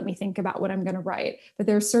 okay, let me think about what I'm going to write. But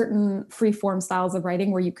there are certain free form styles of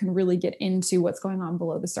writing where you can really get into what's going on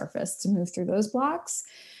below the surface to move through those blocks.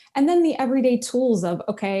 And then the everyday tools of,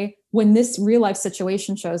 okay, when this real life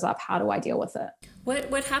situation shows up, how do I deal with it?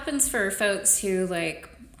 What happens for folks who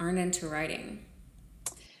aren't into writing?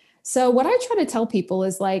 So what I try to tell people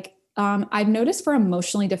is I've noticed for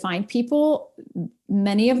emotionally defined people,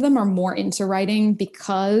 many of them are more into writing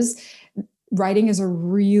because writing is a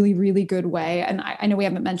really, really good way. And I know we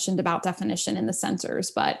haven't mentioned about definition in the centers,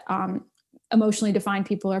 but emotionally defined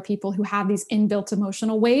people are people who have these inbuilt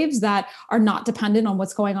emotional waves that are not dependent on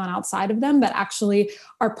what's going on outside of them, but actually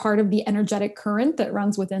are part of the energetic current that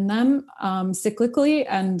runs within them cyclically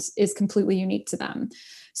and is completely unique to them.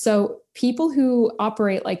 So people who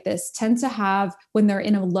operate like this tend to have, when they're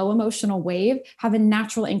in a low emotional wave, have a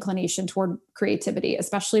natural inclination toward creativity,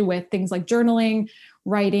 especially with things like journaling,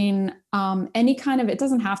 writing, any kind of, it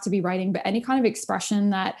doesn't have to be writing, but any kind of expression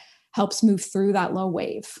that helps move through that low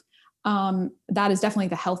wave. That is definitely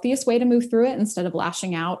the healthiest way to move through it instead of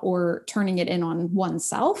lashing out or turning it in on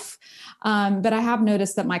oneself. But I have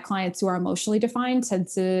noticed that my clients who are emotionally defined tend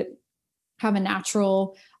to have a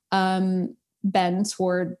natural bend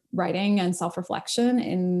toward writing and self-reflection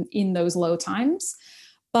in those low times.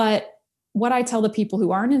 But what I tell the people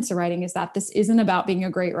who aren't into writing is that this isn't about being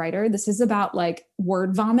a great writer. This is about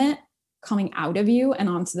word vomit coming out of you and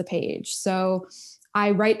onto the page. So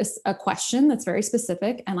I write a question that's very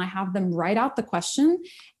specific, and I have them write out the question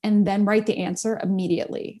and then write the answer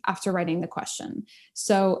immediately after writing the question,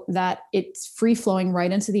 so that it's free flowing right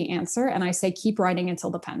into the answer. And I say, keep writing until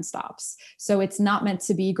the pen stops. So it's not meant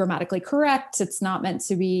to be grammatically correct. It's not meant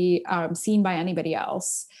to be seen by anybody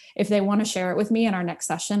else. If they want to share it with me in our next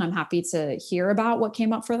session, I'm happy to hear about what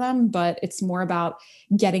came up for them, but it's more about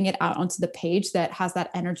getting it out onto the page that has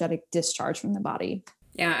that energetic discharge from the body.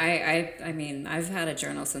 Yeah, I mean, I've had a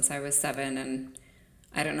journal since I was 7, and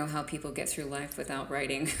I don't know how people get through life without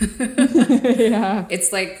writing. Yeah.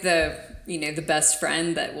 It's like the best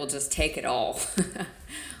friend that will just take it all.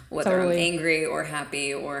 Whether totally. I'm angry or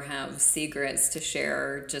happy or have secrets to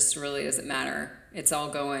share, just really doesn't matter. It's all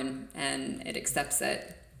going and it accepts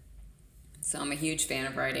it. So I'm a huge fan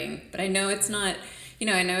of writing, but I know it's not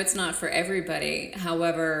for everybody.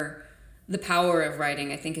 However, the power of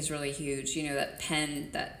writing, I think, is really huge. That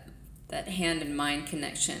pen, that hand and mind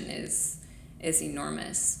connection is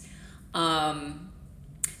enormous.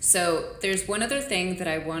 So there's one other thing that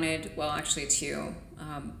I wanted, well, actually two,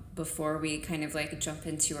 before we kind of jump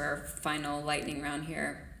into our final lightning round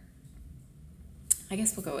here. I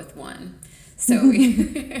guess we'll go with one. So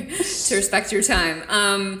to respect your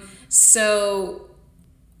time. So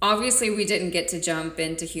obviously, we didn't get to jump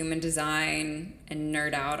into human design and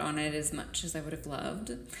nerd out on it as much as I would have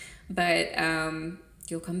loved. But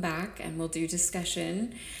you'll come back and we'll do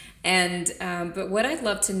discussion. And but what I'd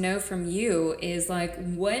love to know from you is like,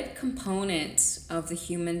 what component of the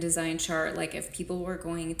human design chart, like if people were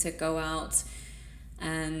going to go out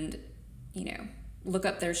and, you know, look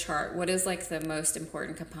up their chart, what is like the most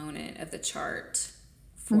important component of the chart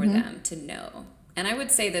for them to know? And I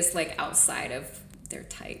would say this like outside of their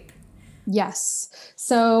type. Yes.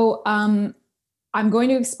 So I'm going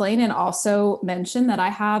to explain and also mention that I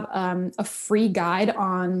have a free guide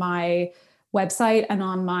on my website and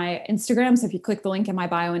on my Instagram. So if you click the link in my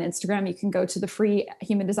bio on Instagram, you can go to the free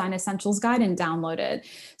Human Design Essentials guide and download it.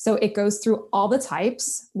 So it goes through all the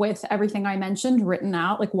types with everything I mentioned written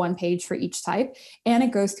out, like one page for each type. And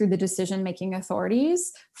it goes through the decision-making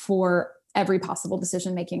authorities for every possible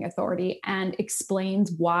decision-making authority and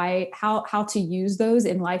explains how to use those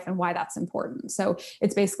in life and why that's important. So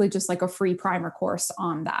it's basically just like a free primer course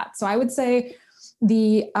on that. So I would say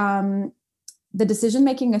the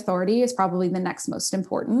decision-making authority is probably the next most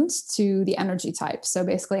important to the energy type. So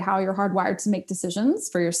basically how you're hardwired to make decisions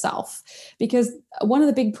for yourself. Because one of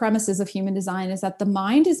the big premises of human design is that the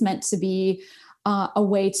mind is meant to be a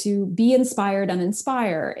way to be inspired and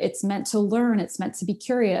inspire. It's meant to learn. It's meant to be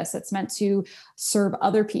curious. It's meant to serve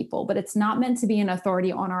other people, but it's not meant to be an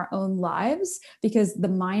authority on our own lives, because the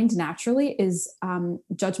mind naturally is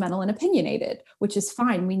judgmental and opinionated, which is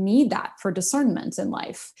fine. We need that for discernment in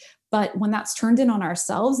life. But when that's turned in on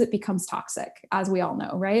ourselves, it becomes toxic, as we all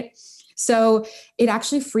know, right? So it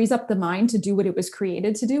actually frees up the mind to do what it was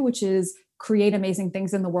created to do, which is create amazing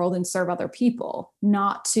things in the world and serve other people,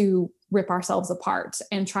 not to rip ourselves apart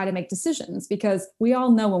and try to make decisions. Because we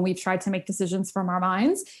all know when we've tried to make decisions from our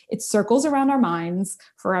minds, it circles around our minds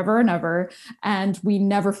forever and ever, and we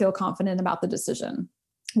never feel confident about the decision.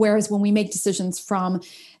 Whereas when we make decisions from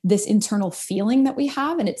this internal feeling that we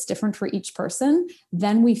have, and it's different for each person,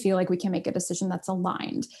 then we feel like we can make a decision that's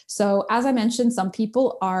aligned. So as I mentioned, some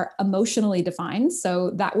people are emotionally defined.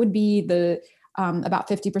 So that would be about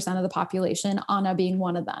 50% of the population, Anna being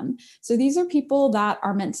one of them. So these are people that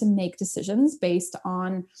are meant to make decisions based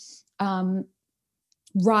on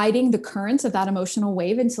riding the current of that emotional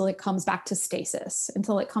wave until it comes back to stasis,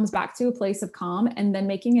 until it comes back to a place of calm, and then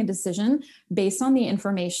making a decision based on the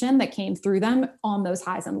information that came through them on those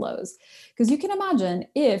highs and lows. Because you can imagine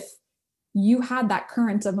if you had that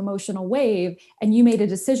current of emotional wave and you made a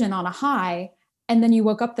decision on a high, and then you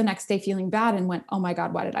woke up the next day feeling bad and went, oh my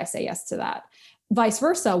God, why did I say yes to that? Vice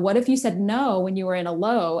versa. What if you said no when you were in a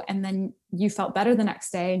low, and then you felt better the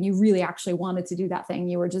next day and you really actually wanted to do that thing?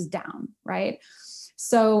 You were just down, right?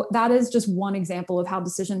 So that is just one example of how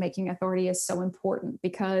decision-making authority is so important,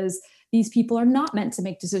 because these people are not meant to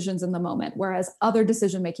make decisions in the moment. Whereas other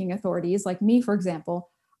decision-making authorities, like me, for example,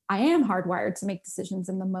 I am hardwired to make decisions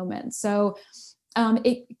in the moment. So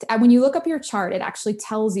when you look up your chart, it actually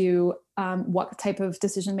tells you what type of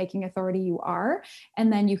decision-making authority you are.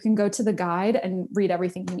 And then you can go to the guide and read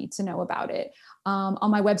everything you need to know about it.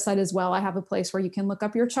 On my website as well, I have a place where you can look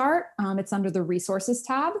up your chart. It's under the resources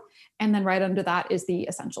tab. And then right under that is the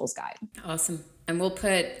essentials guide. Awesome. And we'll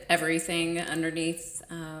put everything underneath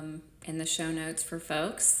in the show notes for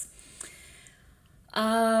folks.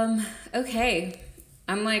 Okay.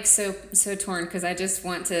 I'm like so torn because I just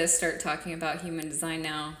want to start talking about human design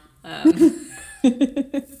now.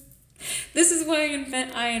 This is why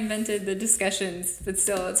I invented the discussions, but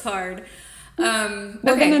still it's hard. We're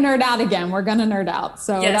gonna nerd out again. We're gonna nerd out.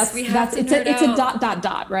 So yes, it's a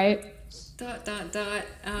dot, right? Dot.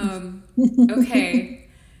 Okay.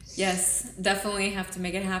 Yes, definitely have to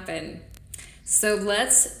make it happen. So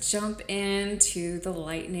let's jump into the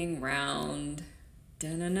lightning round.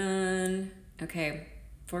 Dun-dun-dun. Okay,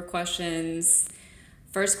 4 questions.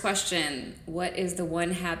 First question, what is the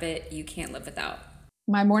one habit you can't live without?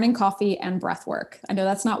 My morning coffee and breath work. I know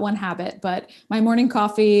that's not one habit, but my morning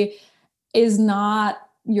coffee is not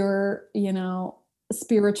your,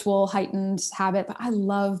 spiritual heightened habit, but I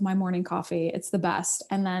love my morning coffee. It's the best.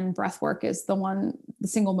 And then breath work is the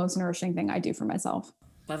single most nourishing thing I do for myself.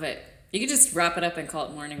 Love it. You could just wrap it up and call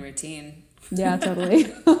it morning routine. Yeah, totally.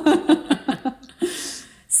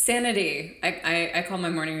 Sanity. I call my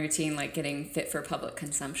morning routine like getting fit for public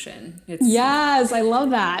consumption. Yes, I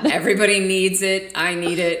love that. Everybody needs it. I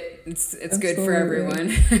need it. It's good for everyone.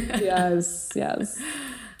 Yes.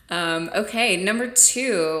 Okay, number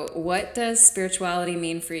 2. What does spirituality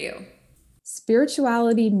mean for you?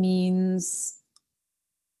 Spirituality means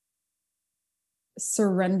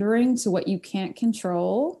surrendering to what you can't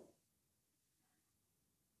control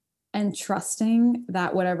and trusting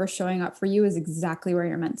that whatever's showing up for you is exactly where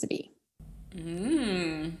you're meant to be.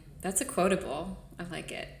 That's a quotable. I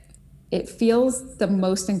like it. it feels the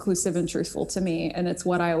most inclusive and truthful to me. And it's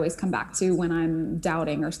what I always come back to when I'm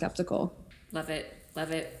doubting or skeptical. Love it.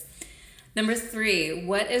 Love it. Number 3,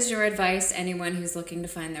 what is your advice to anyone who's looking to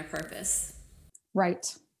find their purpose?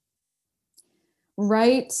 Write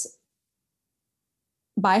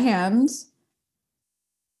by hand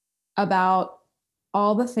about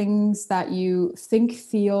all the things that you think,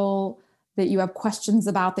 feel, that you have questions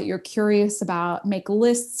about, that you're curious about. Make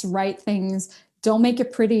lists, write things. Don't make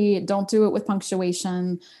it pretty. Don't do it with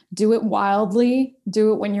punctuation. Do it wildly.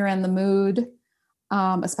 Do it when you're in the mood,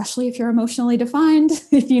 especially if you're emotionally defined,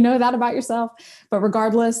 if you know that about yourself. But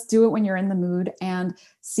regardless, do it when you're in the mood and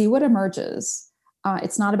see what emerges.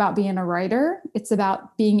 It's not about being a writer. It's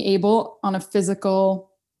about being able on a physical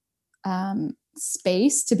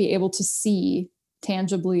space to be able to see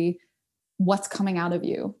tangibly what's coming out of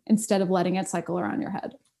you instead of letting it cycle around your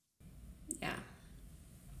head.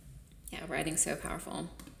 Yeah, writing's so powerful.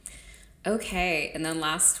 Okay, and then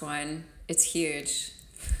last one, it's huge.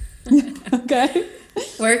 Okay.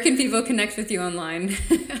 Where can people connect with you online?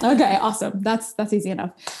 Okay, awesome. That's easy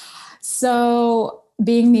enough. So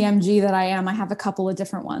being the MG that I am, I have a couple of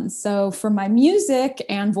different ones. So for my music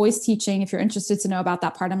and voice teaching, if you're interested to know about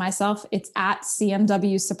that part of myself, it's at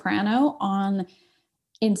CMW Soprano on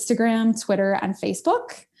Instagram, Twitter, and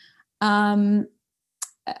Facebook.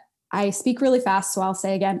 I speak really fast, so I'll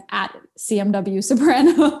say again, at CMW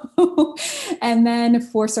Soprano. And then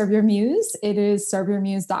for Serve Your Muse, it is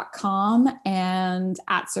serveyourmuse.com and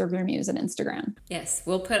at Serve Your Muse on Instagram. Yes,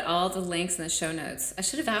 we'll put all the links in the show notes. I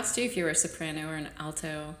should have asked you if you were a soprano or an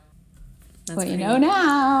alto. Well, you know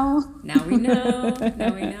now. Now we know.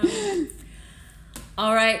 Now we know.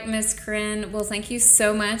 All right, Miss Corinne. Well, thank you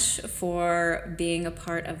so much for being a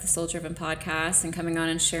part of the Soul Driven podcast and coming on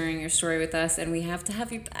and sharing your story with us. And we have to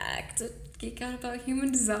have you back to geek out about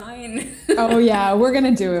human design. Oh, yeah. We're going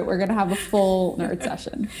to do it. We're going to have a full nerd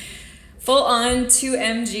session. Full on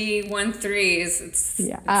 2MG 13s.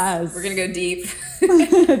 Yes. We're going to go deep.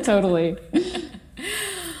 Totally.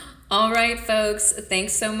 All right, folks,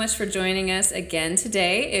 thanks so much for joining us again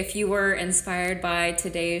today. If you were inspired by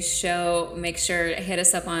today's show, make sure to hit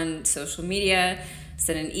us up on social media,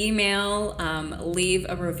 send an email, leave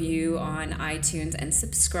a review on iTunes, and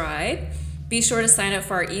subscribe. Be sure to sign up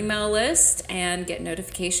for our email list and get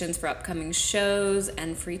notifications for upcoming shows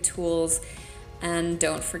and free tools. And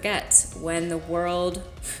don't forget,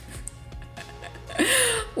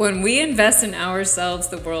 when we invest in ourselves,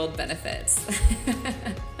 the world benefits.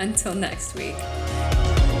 Until next week.